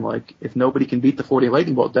time, like, if nobody can beat the 40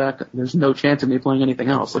 lightning bolt deck, there's no chance of me playing anything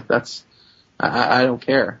else. Like, I don't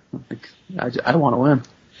care. Like, I want to win.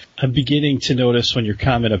 I'm beginning to notice when your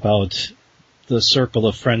comment about the circle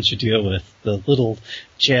of friends you deal with, the little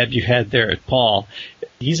jab you had there at Paul.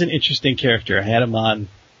 He's an interesting character. I had him on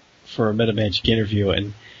for a MetaMagic interview,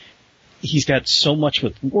 and he's got so much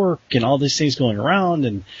with work and all these things going around,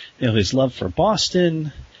 and his love for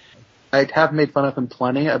Boston. I have made fun of him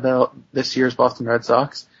plenty about this year's Boston Red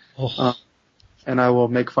Sox. And I will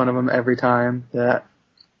make fun of him every time that,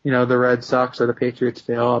 the Red Sox or the Patriots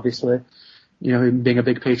fail, obviously. Being a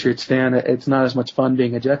big Patriots fan, it's not as much fun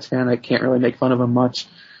being a Jets fan. I can't really make fun of him much,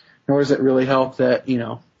 nor does it really help that,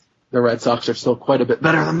 the Red Sox are still quite a bit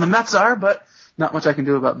better than the Mets are, but not much I can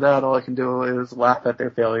do about that. All I can do is laugh at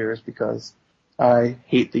their failures because I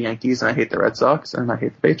hate the Yankees and I hate the Red Sox and I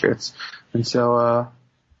hate the Patriots. And so,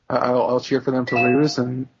 I'll cheer for them to lose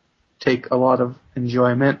and take a lot of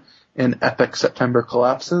enjoyment in epic September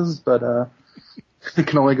collapses, but, it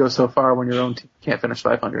can only go so far when your own team can't finish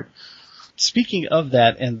 500. Speaking of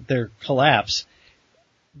that and their collapse,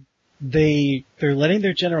 they're letting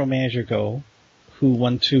their general manager go, who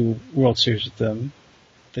won 2 World Series with them.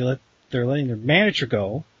 They're letting their manager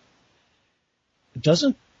go.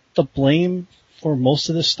 Doesn't the blame for most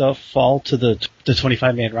of this stuff fall to the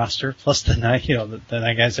 25-man roster plus the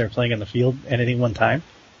 9 guys that are playing on the field at any one time?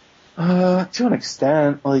 To an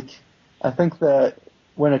extent, I think that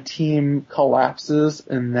when a team collapses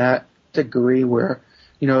in that degree where,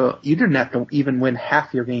 you didn't have to even win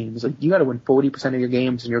half your games. You got to win 40% of your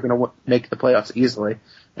games and you're going to make the playoffs easily.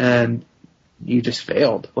 And you just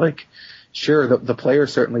failed. Sure, the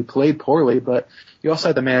players certainly played poorly, but you also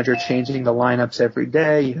have the manager changing the lineups every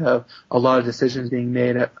day. You have a lot of decisions being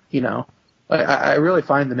made. I really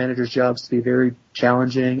find the manager's jobs to be very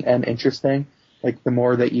challenging and interesting. The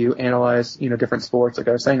more that you analyze, different sports,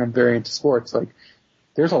 I was saying, I'm very into sports.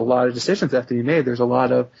 There's a lot of decisions that have to be made. There's a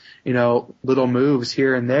lot of, little moves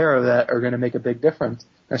here and there that are going to make a big difference,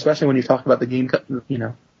 especially when you talk about the game,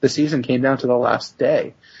 the season came down to the last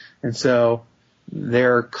day. And so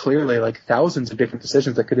there are clearly thousands of different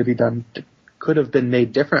decisions that could have been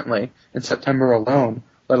made differently in September alone,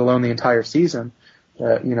 let alone the entire season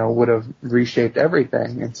that, would have reshaped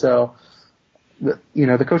everything. And so,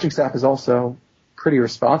 the coaching staff is also pretty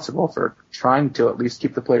responsible for trying to at least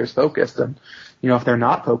keep the players focused. And, if they're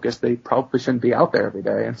not focused, they probably shouldn't be out there every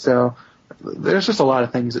day. And so there's just a lot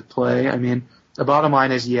of things at play. I mean, the bottom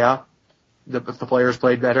line is, if the players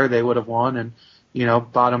played better, they would have won. And,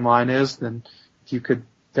 bottom line is, then if you could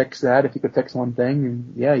fix that, if you could fix one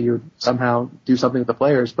thing, and you would somehow do something with the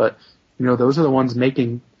players. But, those are the ones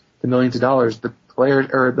making the millions of dollars. The players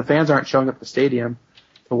or the fans aren't showing up at the stadium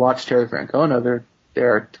to watch Terry Francona. They're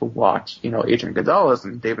there to watch, Adrian Gonzalez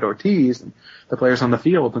and David Ortiz and the players on the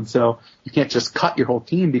field. And so you can't just cut your whole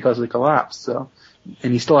team because of the collapse. So,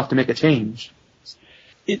 and you still have to make a change.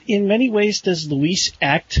 In many ways, does Luis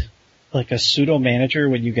act like a pseudo manager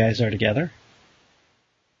when you guys are together?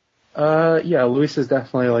 Luis is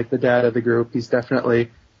definitely the dad of the group. He's definitely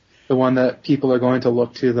the one that people are going to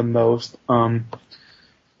look to the most.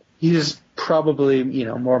 He's probably,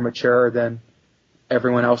 more mature than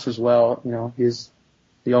everyone else as well. He's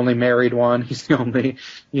the only married one. He's the only,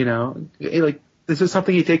 this is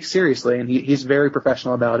something he takes seriously, and he's very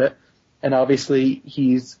professional about it. And obviously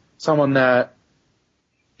he's someone that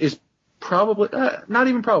is probably, not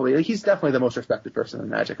even probably, he's definitely the most respected person in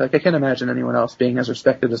Magic. I can't imagine anyone else being as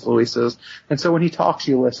respected as Luis is. And so when he talks,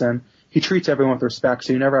 you listen. He treats everyone with respect,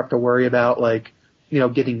 so you never have to worry about,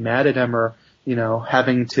 getting mad at him or,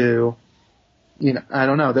 having to, I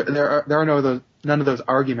don't know. There are none of those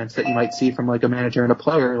arguments that you might see from a manager and a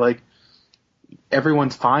player.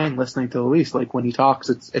 Everyone's fine listening to Luis. When he talks,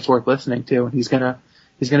 it's worth listening to, and he's gonna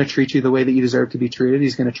treat you the way that you deserve to be treated.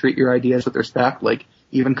 He's gonna treat your ideas with respect,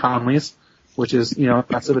 even Conley's, which is,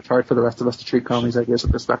 that's a bit hard for the rest of us to treat Conley's ideas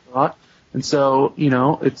with respect a lot. And so,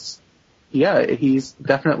 he's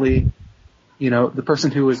definitely, the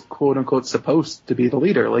person who is quote unquote supposed to be the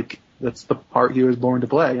leader. That's the part he was born to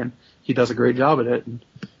play, and he does a great job at it. And,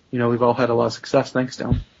 we've all had a lot of success thanks to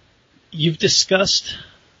him. You've discussed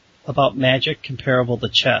about Magic comparable to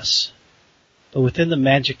chess, but within the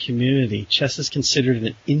Magic community, chess is considered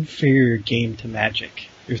an inferior game to Magic.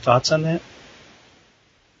 Your thoughts on that?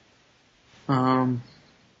 I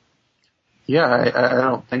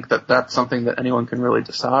don't think that that's something that anyone can really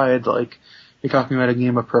decide. You're talking about a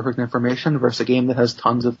game of perfect information versus a game that has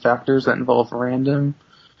tons of factors that involve random,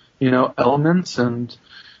 elements and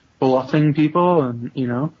bluffing people. And,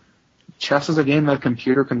 chess is a game that a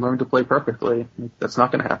computer can learn to play perfectly. That's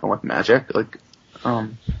not going to happen with Magic.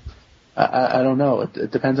 I don't know.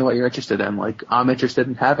 It depends on what you're interested in. I'm interested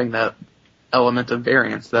in having that element of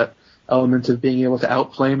variance, that element of being able to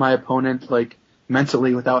outplay my opponent,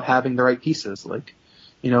 mentally without having the right pieces.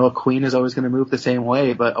 A queen is always going to move the same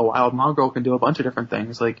way, but a wild mongrel can do a bunch of different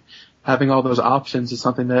things. Having all those options is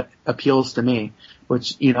something that appeals to me,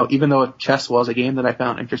 which, even though chess was a game that I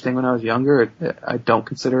found interesting when I was younger, I don't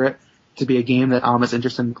consider it to be a game that I'm as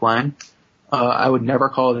interested in playing. I would never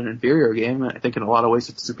call it an inferior game. I think in a lot of ways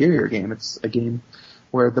it's a superior game. It's a game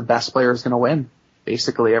where the best player is going to win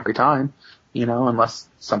basically every time, unless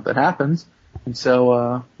something happens. And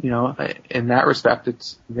so, in that respect,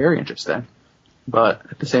 it's very interesting. But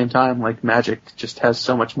at the same time, Magic just has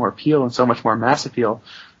so much more appeal and so much more mass appeal.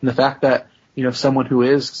 And the fact that, someone who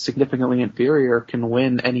is significantly inferior can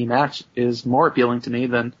win any match is more appealing to me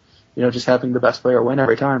than, just having the best player win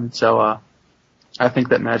every time. So, I think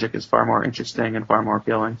that Magic is far more interesting and far more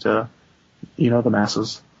appealing to, the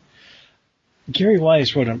masses. Gary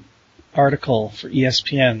Wise wrote an article for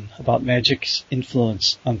ESPN about Magic's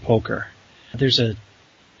influence on poker. There's a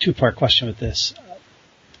two-part question with this.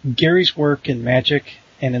 Gary's work in Magic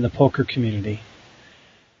and in the poker community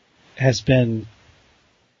has been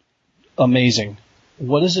amazing.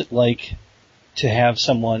 What is it like to have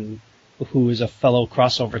someone who is a fellow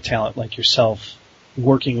crossover talent like yourself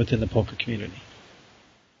working within the poker community?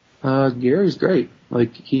 Gary's great.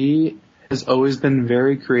 Like, he has always been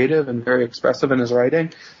very creative and very expressive in his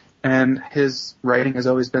writing, and his writing has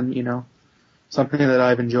always been, something that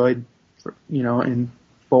I've enjoyed, in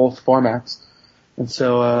both formats. And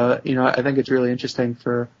so, I think it's really interesting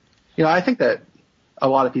I think that a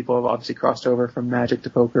lot of people have obviously crossed over from Magic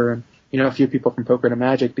to poker, and, a few people from poker to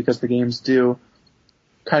Magic, because the games do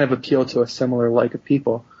kind of appeal to a similar like of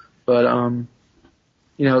people. But,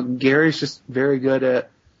 Gary's just very good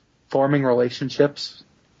at forming relationships,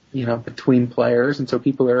 between players, and so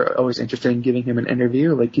people are always interested in giving him an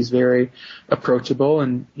interview. Like, he's very approachable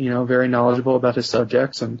and, very knowledgeable about his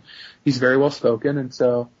subjects, and he's very well spoken, and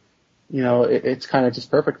so, it's kind of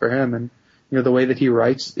just perfect for him. And, the way that he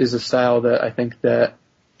writes is a style that I think that,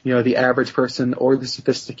 the average person or the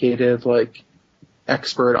sophisticated, like,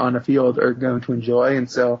 expert on a field are going to enjoy. And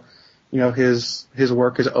so, his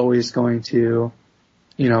work is always going to,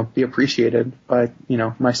 be appreciated by,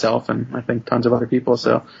 myself and I think tons of other people.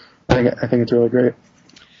 So I think it's really great.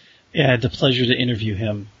 Yeah, I had the pleasure to interview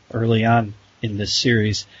him early on in this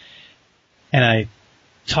series, and I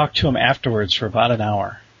talked to him afterwards for about an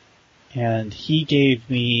hour, and he gave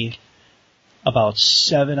me about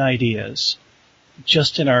 7 ideas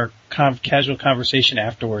just in our casual conversation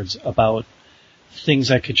afterwards about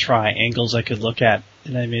things I could try, angles I could look at.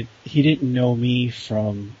 And I mean, he didn't know me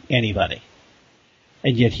from anybody,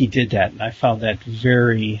 and yet he did that, and I found that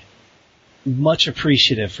very much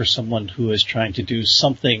appreciative for someone who is trying to do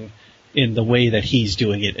something in the way that he's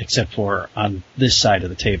doing it, except for on this side of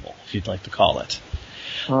the table, if you'd like to call it.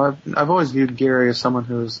 Well, I've always viewed Gary as someone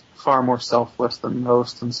who's far more selfless than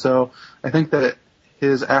most, and so I think that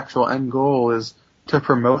his actual end goal is to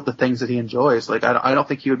promote the things that he enjoys. Like, I don't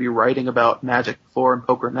think he would be writing about Magic before and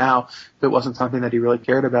poker now if it wasn't something that he really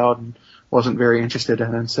cared about and wasn't very interested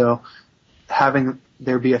in. And so having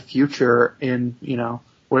there be a future in,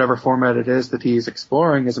 whatever format it is that he's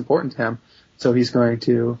exploring is important to him. So he's going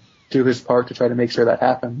to do his part to try to make sure that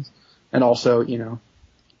happens. And also,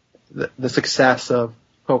 the success of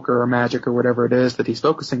poker or Magic or whatever it is that he's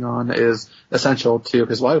focusing on is essential to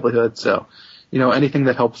his livelihood. So, anything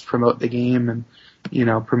that helps promote the game and,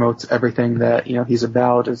 promotes everything that, he's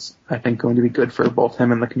about is, I think, going to be good for both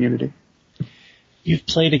him and the community. You've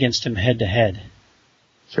played against him head to head.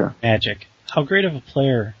 Sure. Magic. How great of a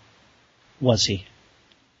player was he?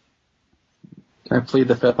 Can I plead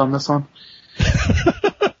the fifth on this one?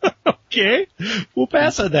 Okay. We'll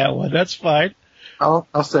pass on that one. That's fine. I'll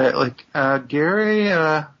say it. Like, Gary,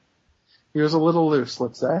 he was a little loose,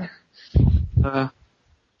 let's say.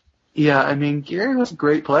 Gary was a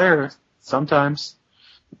great player sometimes.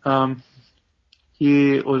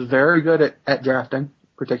 He was very good at drafting, in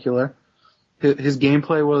particular. His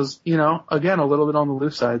gameplay was, again, a little bit on the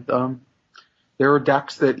loose side. There were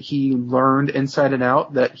decks that he learned inside and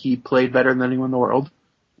out that he played better than anyone in the world.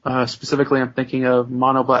 Specifically, I'm thinking of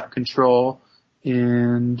Mono Black Control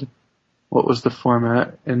and what was the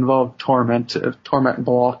format? It involved Torment and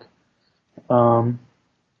Block.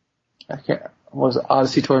 Was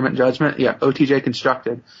Odyssey, Torment, Judgment? Yeah, OTJ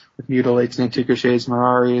Constructed with Mutilates, Nate Shades,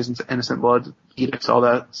 Mararis, and Innocent Blood, Edicts, all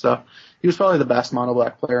that stuff. He was probably the best Mono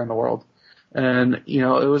Black player in the world. And, it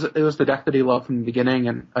was the deck that he loved from the beginning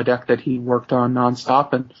and a deck that he worked on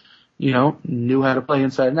nonstop and, knew how to play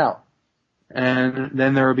inside and out. And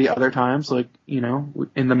then there would be other times, like, in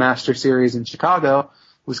the Master Series in Chicago,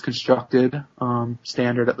 was constructed,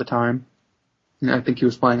 standard at the time. And I think he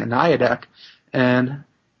was playing a Naya deck and,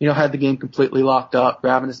 had the game completely locked up,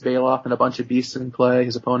 Ravenous Bailoff and a bunch of beasts in play.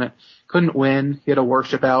 His opponent couldn't win. He had a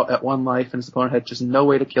worship out at 1 life and his opponent had just no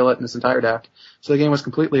way to kill it in his entire deck. So the game was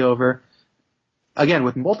completely over. Again,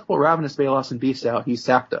 with multiple Ravenous Bailoffs and beasts out, he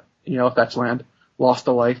sacked a fetch land, lost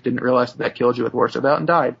a life, didn't realize that killed you with worship out and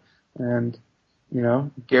died. And,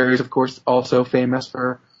 Gary's of course also famous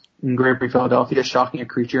for in Grand Prix Philadelphia shocking a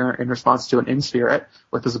creature in response to an in-spirit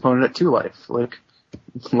with his opponent at 2 life. Like,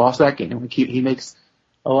 lost that game. Like, he makes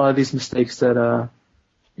a lot of these mistakes that,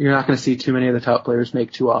 you're not going to see too many of the top players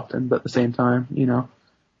make too often, but at the same time, he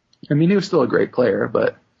was still a great player,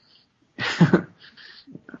 but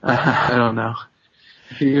I don't know.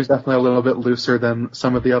 He was definitely a little bit looser than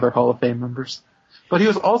some of the other Hall of Fame members. But he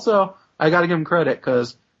was also, I gotta give him credit,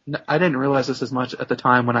 because I didn't realize this as much at the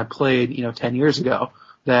time when I played, 10 years ago,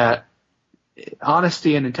 that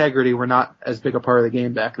honesty and integrity were not as big a part of the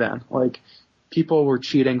game back then. Like, people were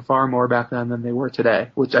cheating far more back then than they were today,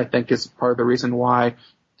 which I think is part of the reason why,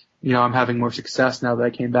 I'm having more success now that I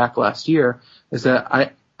came back last year, is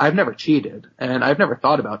that I've never cheated, and I've never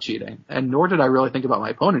thought about cheating, and nor did I really think about my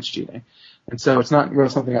opponents cheating. And so it's not really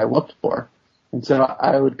something I looked for. And so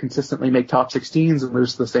I would consistently make top 16s and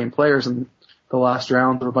lose to the same players in the last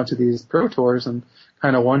round of a bunch of these pro tours, and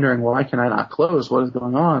kind of wondering, why can I not close? What is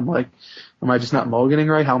going on? Like, am I just not mulliganing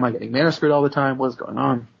right? How am I getting mana screwed all the time? What is going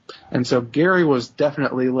on? And so Gary was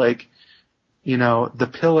definitely like, the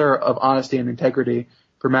pillar of honesty and integrity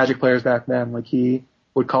for Magic players back then. Like, he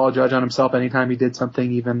would call a judge on himself anytime he did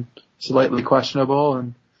something even slightly questionable.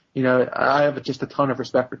 And, I have just a ton of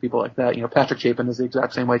respect for people like that. Patrick Chapin is the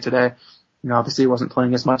exact same way today. Obviously he wasn't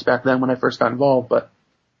playing as much back then when I first got involved, but,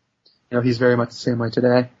 he's very much the same way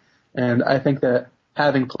today. And I think that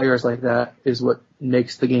having players like that is what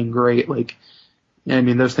makes the game great. Like,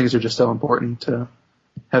 those things are just so important to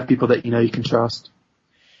have people that you can trust.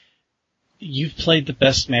 You've played the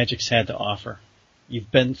best Magic's had to offer.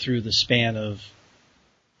 You've been through the span of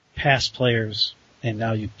past players, and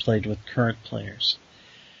now you've played with current players.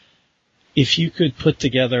 If you could put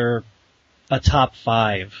together a top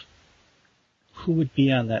 5, who would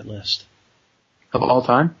be on that list? Of all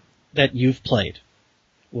time? That you've played.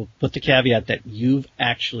 We'll put the caveat that you've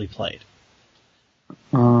actually played.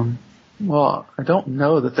 Well, I don't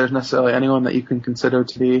know that there's necessarily anyone that you can consider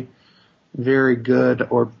to be very good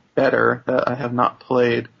or better that I have not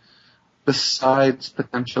played, besides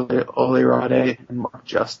potentially Ole Rade and Mark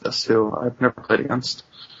Justice, who I've never played against.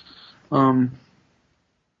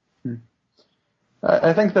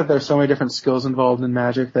 I think that there's so many different skills involved in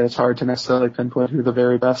Magic that it's hard to necessarily pinpoint who the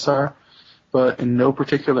very best are. But in no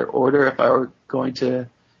particular order, if I were going to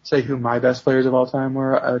say who my best players of all time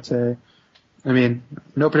were, I would say,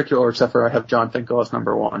 no particular order except for I have John Finkel as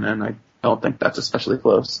number 1, and I don't think that's especially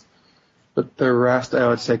close. But the rest, I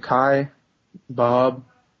would say Kai, Bob,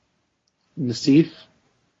 Nassif,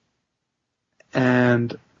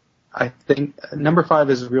 and I think number 5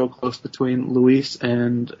 is real close between Luis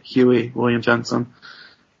and Huey, William Jensen,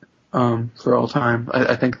 for all time.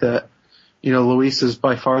 I think that, Luis is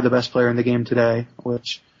by far the best player in the game today,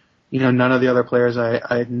 which, none of the other players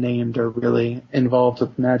I named are really involved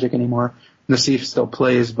with Magic anymore. Nassif still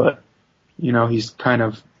plays, but, he's kind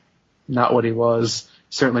of not what he was.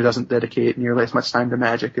 Certainly doesn't dedicate nearly as much time to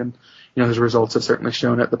Magic, and, his results have certainly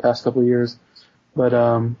shown it the past couple of years. But,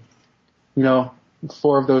 4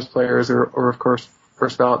 of those players are of course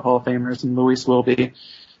first ballot Hall of Famers, and Luis will be.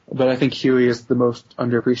 But I think Huey is the most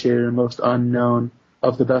underappreciated and most unknown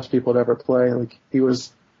of the best people to ever play. Like, he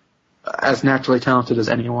was as naturally talented as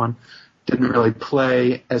anyone. Didn't really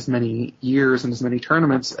play as many years and as many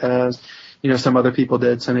tournaments as, some other people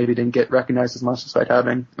did, so maybe didn't get recognized as much despite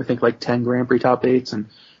having, I think, like 10 Grand Prix top 8s and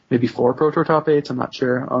maybe 4 Pro Tour top 8s. I'm not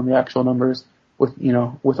sure on the actual numbers with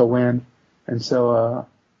a win. And so,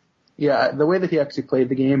 the way that he actually played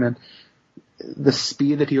the game and the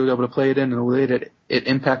speed that he was able to play it in, and the way that it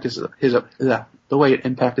impacted the way it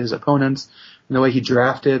impacted his opponents, and the way he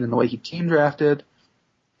drafted and the way he team drafted,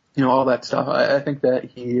 all that stuff. I think that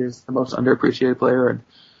he is the most underappreciated player, and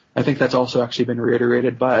I think that's also actually been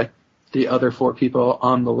reiterated by the other 4 people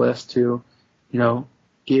on the list who,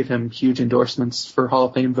 gave him huge endorsements for Hall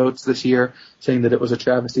of Fame votes this year, saying that it was a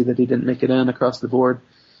travesty that he didn't make it in across the board.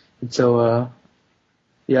 And so,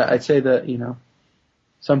 I'd say that,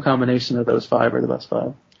 some combination of those 5 are the best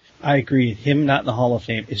 5. I agree. Him not in the Hall of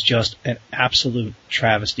Fame is just an absolute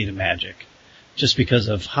travesty to Magic, just because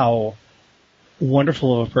of how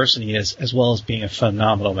wonderful of a person he is, as well as being a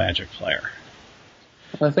phenomenal Magic player.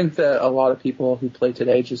 I think that a lot of people who play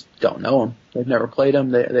today just don't know him. They've never played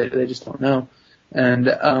him. They just don't know. And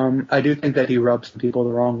I do think that he rubbed some people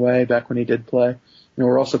the wrong way back when he did play.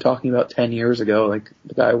 We're also talking about 10 years ago. Like,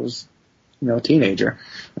 the guy was, a teenager.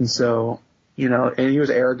 And so, and he was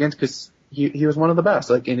arrogant because he was one of the best.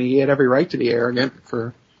 Like, and he had every right to be arrogant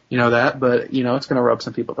for, that. But, it's going to rub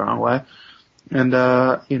some people the wrong way. And,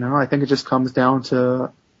 I think it just comes down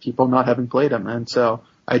to people not having played him. And so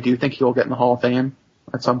I do think he'll get in the Hall of Fame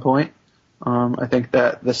at some point. I think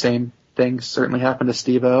that the same thing certainly happened to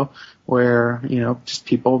Steve-O, where, just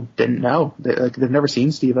people didn't know. They've never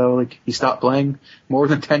seen Steve-O. Like, he stopped playing more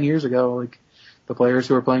than 10 years ago. Like, the players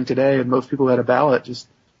who are playing today, and most people who had a ballot, just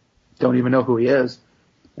don't even know who he is.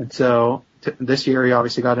 And so this year he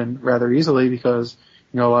obviously got in rather easily because,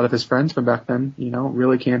 a lot of his friends from back then,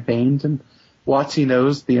 really campaigned and Watsy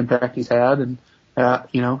knows the impact he's had, and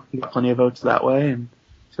he got plenty of votes that way, and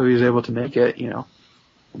so he was able to make it,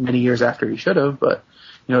 many years after he should have. But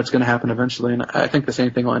it's going to happen eventually, and I think the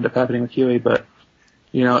same thing will end up happening with Huey. But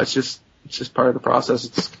it's just part of the process.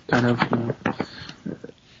 It's kind of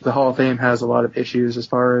the Hall of Fame has a lot of issues as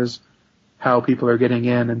far as how people are getting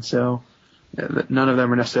in, and so none of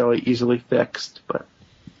them are necessarily easily fixed. But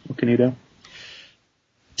what can you do?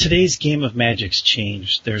 Today's game of Magic's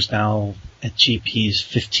changed. There's now at GP's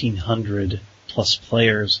 1,500 plus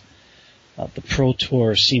players. The Pro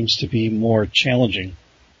Tour seems to be more challenging.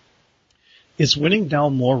 Is winning now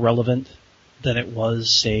more relevant than it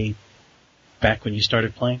was, say, back when you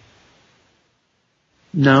started playing?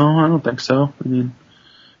 No, I don't think so. I mean,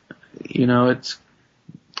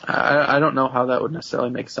 I don't know how that would necessarily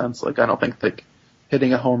make sense. Like, I don't think that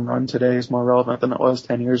hitting a home run today is more relevant than it was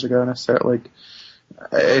 10 years ago necessarily. Like,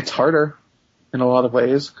 it's harder in a lot of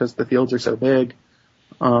ways because the fields are so big.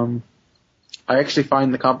 I actually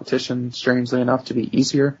find the competition, strangely enough, to be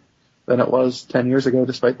easier than it was 10 years ago,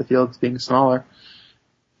 despite the fields being smaller.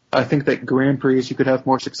 I think that Grand Prix, you could have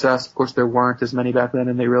more success. Of course, there weren't as many back then,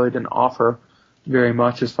 and they really didn't offer very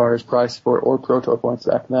much as far as prize support or Pro Tour points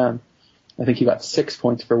back then. I think you got 6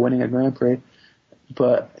 points for winning a Grand Prix.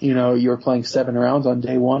 But, you were playing 7 rounds on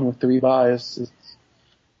day one with 3 buys.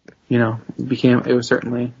 It was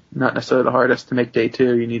certainly not necessarily the hardest to make day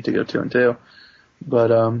 2. You need to go 2 and 2. But,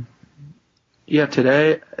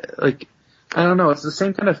 today, I don't know, it's the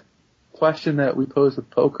same kind of question that we pose with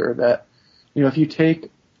poker that, if you take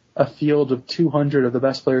a field of 200 of the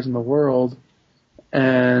best players in the world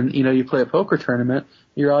and, you play a poker tournament,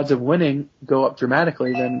 your odds of winning go up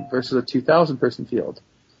dramatically than versus a 2,000 person field.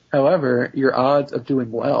 However, your odds of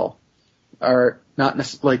doing well are not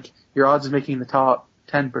necessarily, your odds of making the top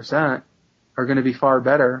 10% are going to be far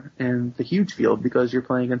better in the huge field because you're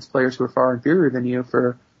playing against players who are far inferior than you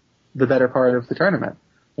for the better part of the tournament.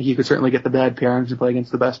 Like, you could certainly get the bad pairings and play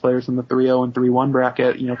against the best players in the 3-0 and 3-1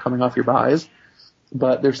 bracket, coming off your buys.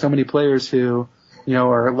 But there's so many players who,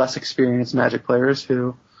 are less experienced Magic players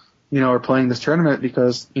who, are playing this tournament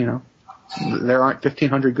because, there aren't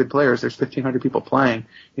 1,500 good players. There's 1,500 people playing.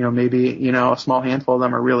 Maybe, a small handful of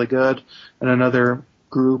them are really good and another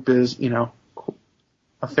group is,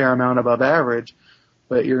 a fair amount above average.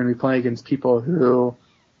 But you're going to be playing against people who,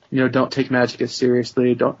 don't take Magic as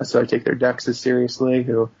seriously, don't necessarily take their decks as seriously,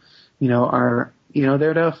 who, are,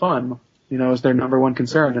 there to have fun, is their number one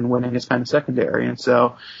concern, and winning is kind of secondary. And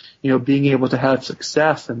so, being able to have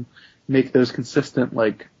success and make those consistent,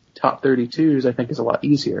 top 32s, I think is a lot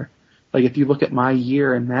easier. Like, if you look at my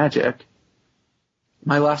year in Magic,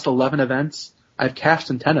 my last 11 events, I've cashed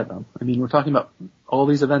in 10 of them. I mean, we're talking about all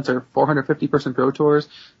these events are 450-person Pro Tours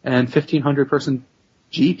and 1,500-person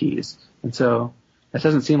GPs. And so that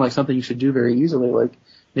doesn't seem like something you should do very easily. Like,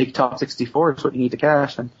 make top 64 is what you need to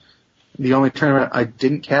cash. And the only tournament I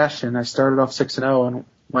didn't cash in, I started off 6-0 and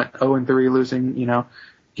went 0-3, losing,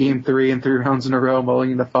 game 3 and 3 rounds in a row,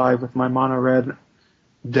 mulling into 5 with my mono red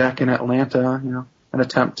deck in Atlanta, an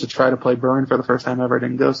attempt to try to play Burn for the first time ever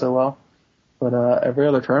didn't go so well. But every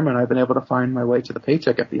other tournament, I've been able to find my way to the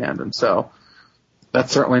paycheck at the end. And so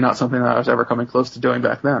that's certainly not something that I was ever coming close to doing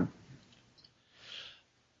back then.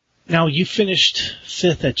 Now, you finished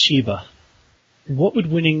 5th at Chiba. What would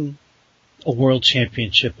winning a world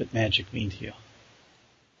championship at Magic mean to you?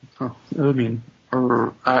 Oh, it would mean,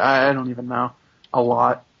 I don't even know, a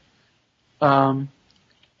lot.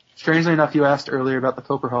 Strangely enough, you asked earlier about the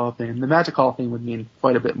Poker Hall of Fame. The Magic Hall of Fame would mean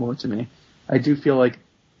quite a bit more to me. I do feel like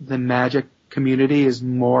the Magic community is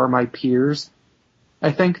more my peers,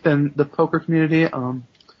 I think, than the poker community.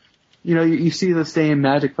 You see the same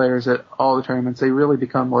Magic players at all the tournaments. They really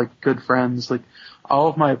become good friends. Like, all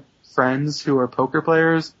of my friends who are poker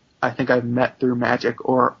players, I think I've met through Magic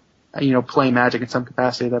or, play Magic in some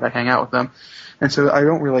capacity that I hang out with them. And so I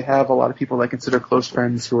don't really have a lot of people I consider close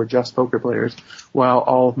friends who are just poker players, while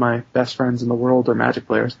all of my best friends in the world are Magic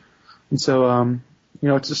players. And so,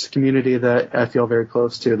 it's just a community that I feel very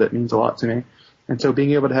close to that means a lot to me. And so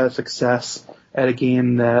being able to have success at a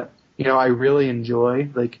game that, I really enjoy,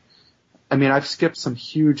 I've skipped some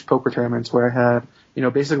huge poker tournaments where I had,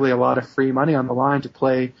 basically a lot of free money on the line to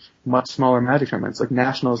play much smaller Magic tournaments. Like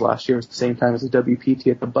Nationals last year was the same time as the WPT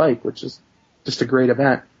at the Bike, which is just a great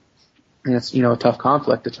event. And it's, a tough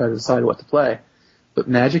conflict to try to decide what to play. But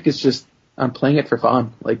Magic is just, I'm playing it for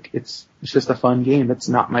fun. It's just a fun game. It's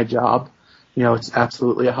not my job. It's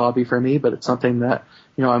absolutely a hobby for me, but it's something that,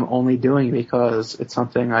 I'm only doing because it's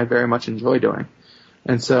something I very much enjoy doing.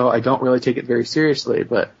 And so I don't really take it very seriously,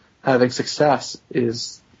 but having success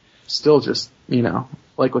is still just,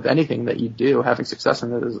 like with anything that you do, having success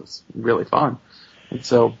in it is really fun. And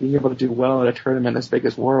so being able to do well at a tournament as big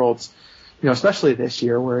as Worlds, especially this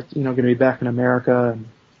year where it's, going to be back in America, and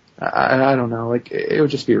I don't know, like, it would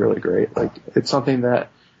just be really great. Like, it's something that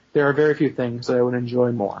there are very few things that I would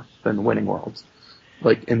enjoy more than winning Worlds,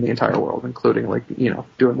 like, in the entire world, including, like,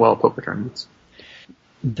 doing well at poker tournaments.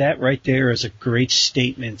 That right there is a great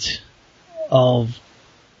statement of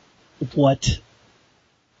what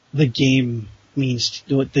the game means,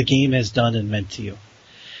 what the game has done and meant to you.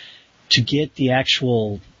 To get the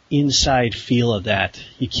actual inside feel of that,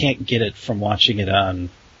 you can't get it from watching it on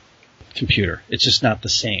computer. It's just not the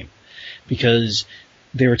same. Because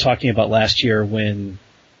they were talking about last year when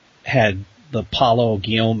had the Paulo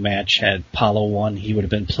Guillaume match, had Paulo won, he would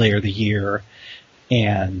have been player of the year,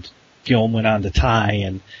 and Guillaume went on to tie,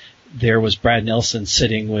 and there was Brad Nelson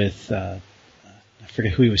sitting with, I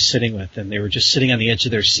forget who he was sitting with, and they were just sitting on the edge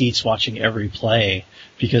of their seats watching every play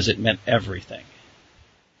because it meant everything.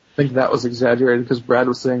 I think that was exaggerated because Brad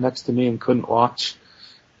was sitting next to me and couldn't watch.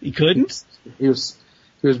 He couldn't? He was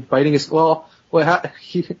biting his,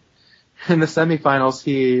 he, in the semifinals,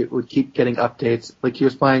 he would keep getting updates. Like, he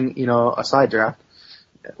was playing, a side draft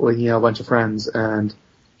with, a bunch of friends, and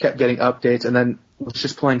kept getting updates, and then was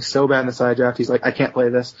just playing so bad in the side draft. He's like, I can't play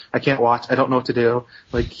this. I can't watch. I don't know what to do.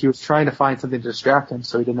 Like, he was trying to find something to distract him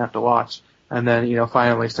so he didn't have to watch. And then,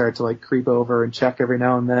 finally started to, like, creep over and check every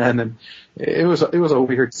now and then. And it was a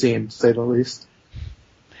weird scene, to say the least.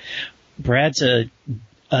 Brad's a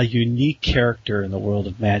unique character in the world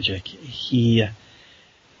of Magic.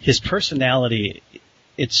 His personality,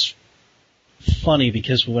 it's funny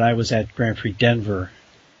because when I was at Grand Prix Denver,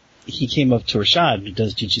 he came up to Rashad, who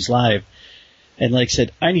does GG's Live, and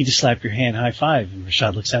said, I need to slap your hand high five. And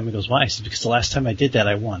Rashad looks at me and goes, why? I said, because the last time I did that,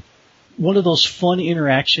 I won. One of those fun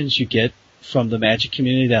interactions you get from the Magic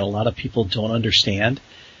community that a lot of people don't understand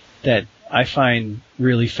that I find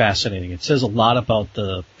really fascinating. It says a lot about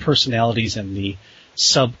the personalities and the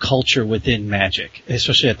subculture within Magic,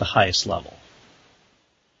 especially at the highest level.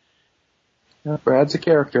 Yeah, Brad's a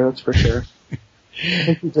character, that's for sure.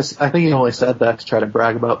 I think he only said that to try to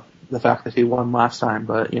brag about the fact that he won last time,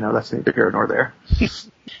 but, that's neither here nor there.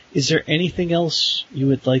 Is there anything else you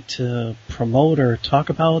would like to promote or talk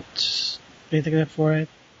about? Anything like that before I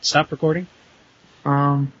stop recording?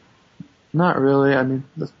 Not really. I mean,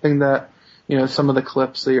 the thing that, some of the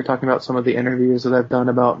clips that you're talking about, some of the interviews that I've done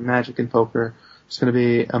about Magic and poker, there's going to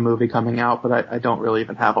be a movie coming out, but I don't really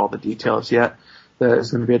even have all the details yet.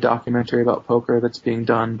 There's going to be a documentary about poker that's being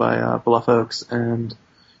done by Bluff Oaks, and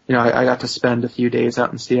I got to spend a few days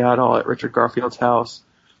out in Seattle at Richard Garfield's house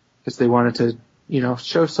because they wanted to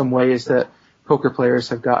show some ways that poker players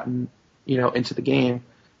have gotten into the game.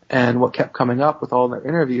 And what kept coming up with all their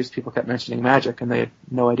interviews, people kept mentioning Magic, and they had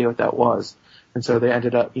no idea what that was. And so they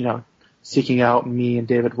ended up seeking out me and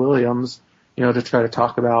David Williams to try to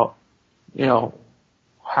talk about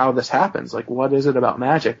how this happens. Like, what is it about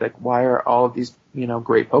Magic? Like, why are all of these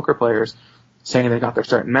great poker players saying they got their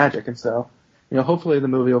start in Magic? And so hopefully the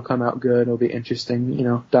movie will come out good. It'll be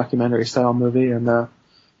interesting, documentary style movie. And,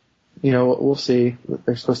 we'll see.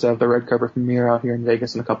 They're supposed to have the red carpet premiere out here in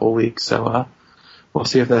Vegas in a couple of weeks. So, we'll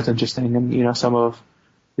see if that's interesting. And, some of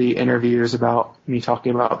the interviews about me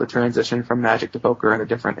talking about the transition from Magic to poker and the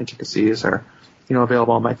different intricacies are,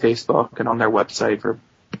 available on my Facebook and on their website for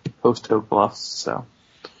post-Oak Bluffs. So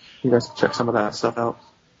you guys can check some of that stuff out.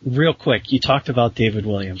 Real quick, you talked about David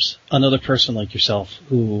Williams, another person like yourself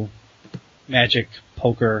who Magic,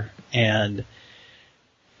 poker, and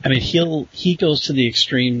I mean, he goes to the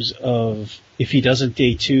extremes of if he doesn't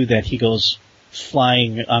day two, that he goes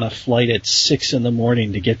flying on a flight at 6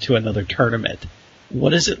 a.m. to get to another tournament.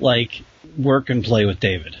 What is it like work and play with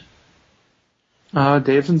David?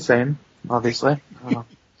 Dave's insane, obviously.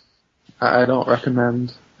 I don't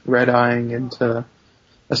recommend red-eyeing into,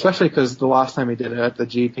 especially because the last time he did it at the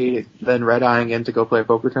GP, then red-eyeing in to go play a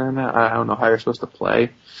poker tournament, I don't know how you're supposed to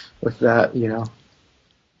play with that,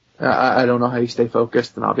 I don't know how you stay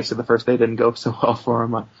focused, and obviously the first day didn't go so well for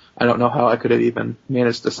him. I don't know how I could have even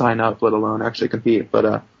managed to sign up, let alone actually compete.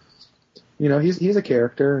 But, he's a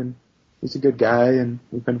character, and he's a good guy, and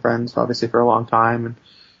we've been friends, obviously, for a long time, and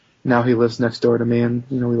now he lives next door to me, and,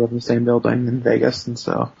 we live in the same building in Vegas, and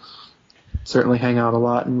so certainly hang out a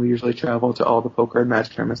lot, and we usually travel to all the poker and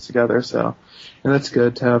Magic tournaments together, so, and that's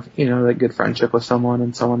good to have, that good friendship with someone,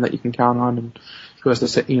 and someone that you can count on, and who has the,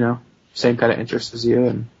 same kind of interests as you,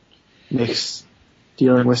 and makes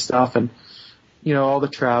dealing with stuff, and, all the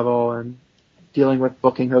travel, and dealing with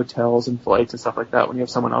booking hotels and flights and stuff like that, when you have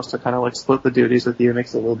someone else to kind of, split the duties with you, it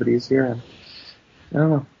makes it a little bit easier, and, I don't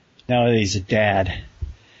know. Now that he's a dad,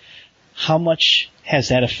 how much has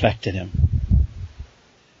that affected him?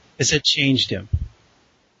 Has it changed him?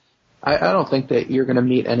 I don't think that you're going to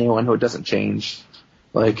meet anyone who doesn't change.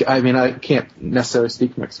 Like, I mean, I can't necessarily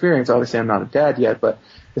speak from experience. Obviously, I'm not a dad yet, but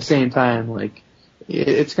at the same time, like,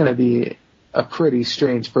 it's going to be a pretty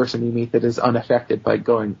strange person you meet that is unaffected by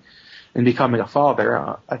going and becoming a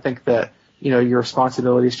father. I think that, your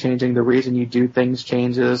responsibility is changing. The reason you do things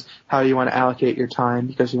changes. How you want to allocate your time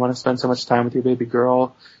because you want to spend so much time with your baby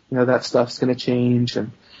girl. That stuff's going to change.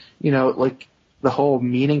 And, like, the whole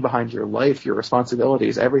meaning behind your life, your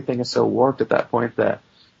responsibilities, everything is so warped at that point that,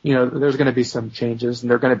 there's going to be some changes and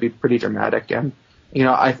they're going to be pretty dramatic. And,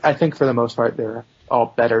 I think for the most part they're all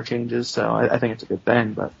better changes. So I think it's a good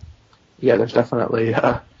thing. But yeah, there's definitely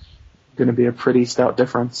going to be a pretty stout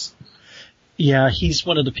difference. Yeah, he's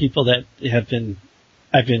one of the people that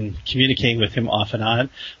I've been communicating with him off and on,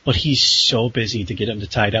 but he's so busy to get him to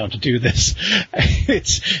tie down to do this.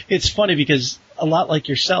 It's funny because a lot like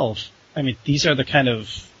yourself, I mean, these are the kind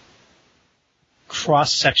of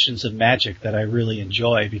cross sections of magic that I really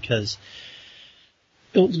enjoy because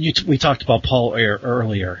we talked about Paul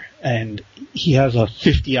earlier, and he has a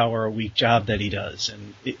 50-hour-a-week job that he does,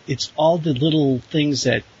 and it's all the little things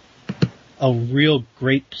that a real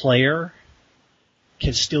great player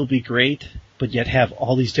can still be great, but yet have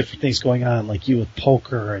all these different things going on, like you with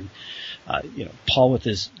poker and Paul with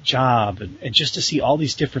his job, and just to see all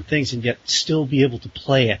these different things and yet still be able to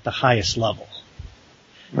play at the highest level.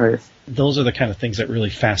 Right. Those are the kind of things that really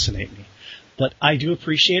fascinate me. But I do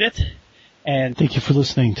appreciate it. And thank you for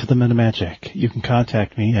listening to The Men of Magic. You can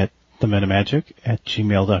contact me at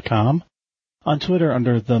themenofmagic@gmail.com, on Twitter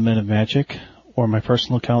under The Men of Magic, or my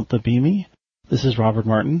personal account, The Beamy. This is Robert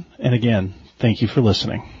Martin, and again, thank you for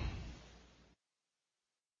listening.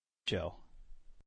 Joe.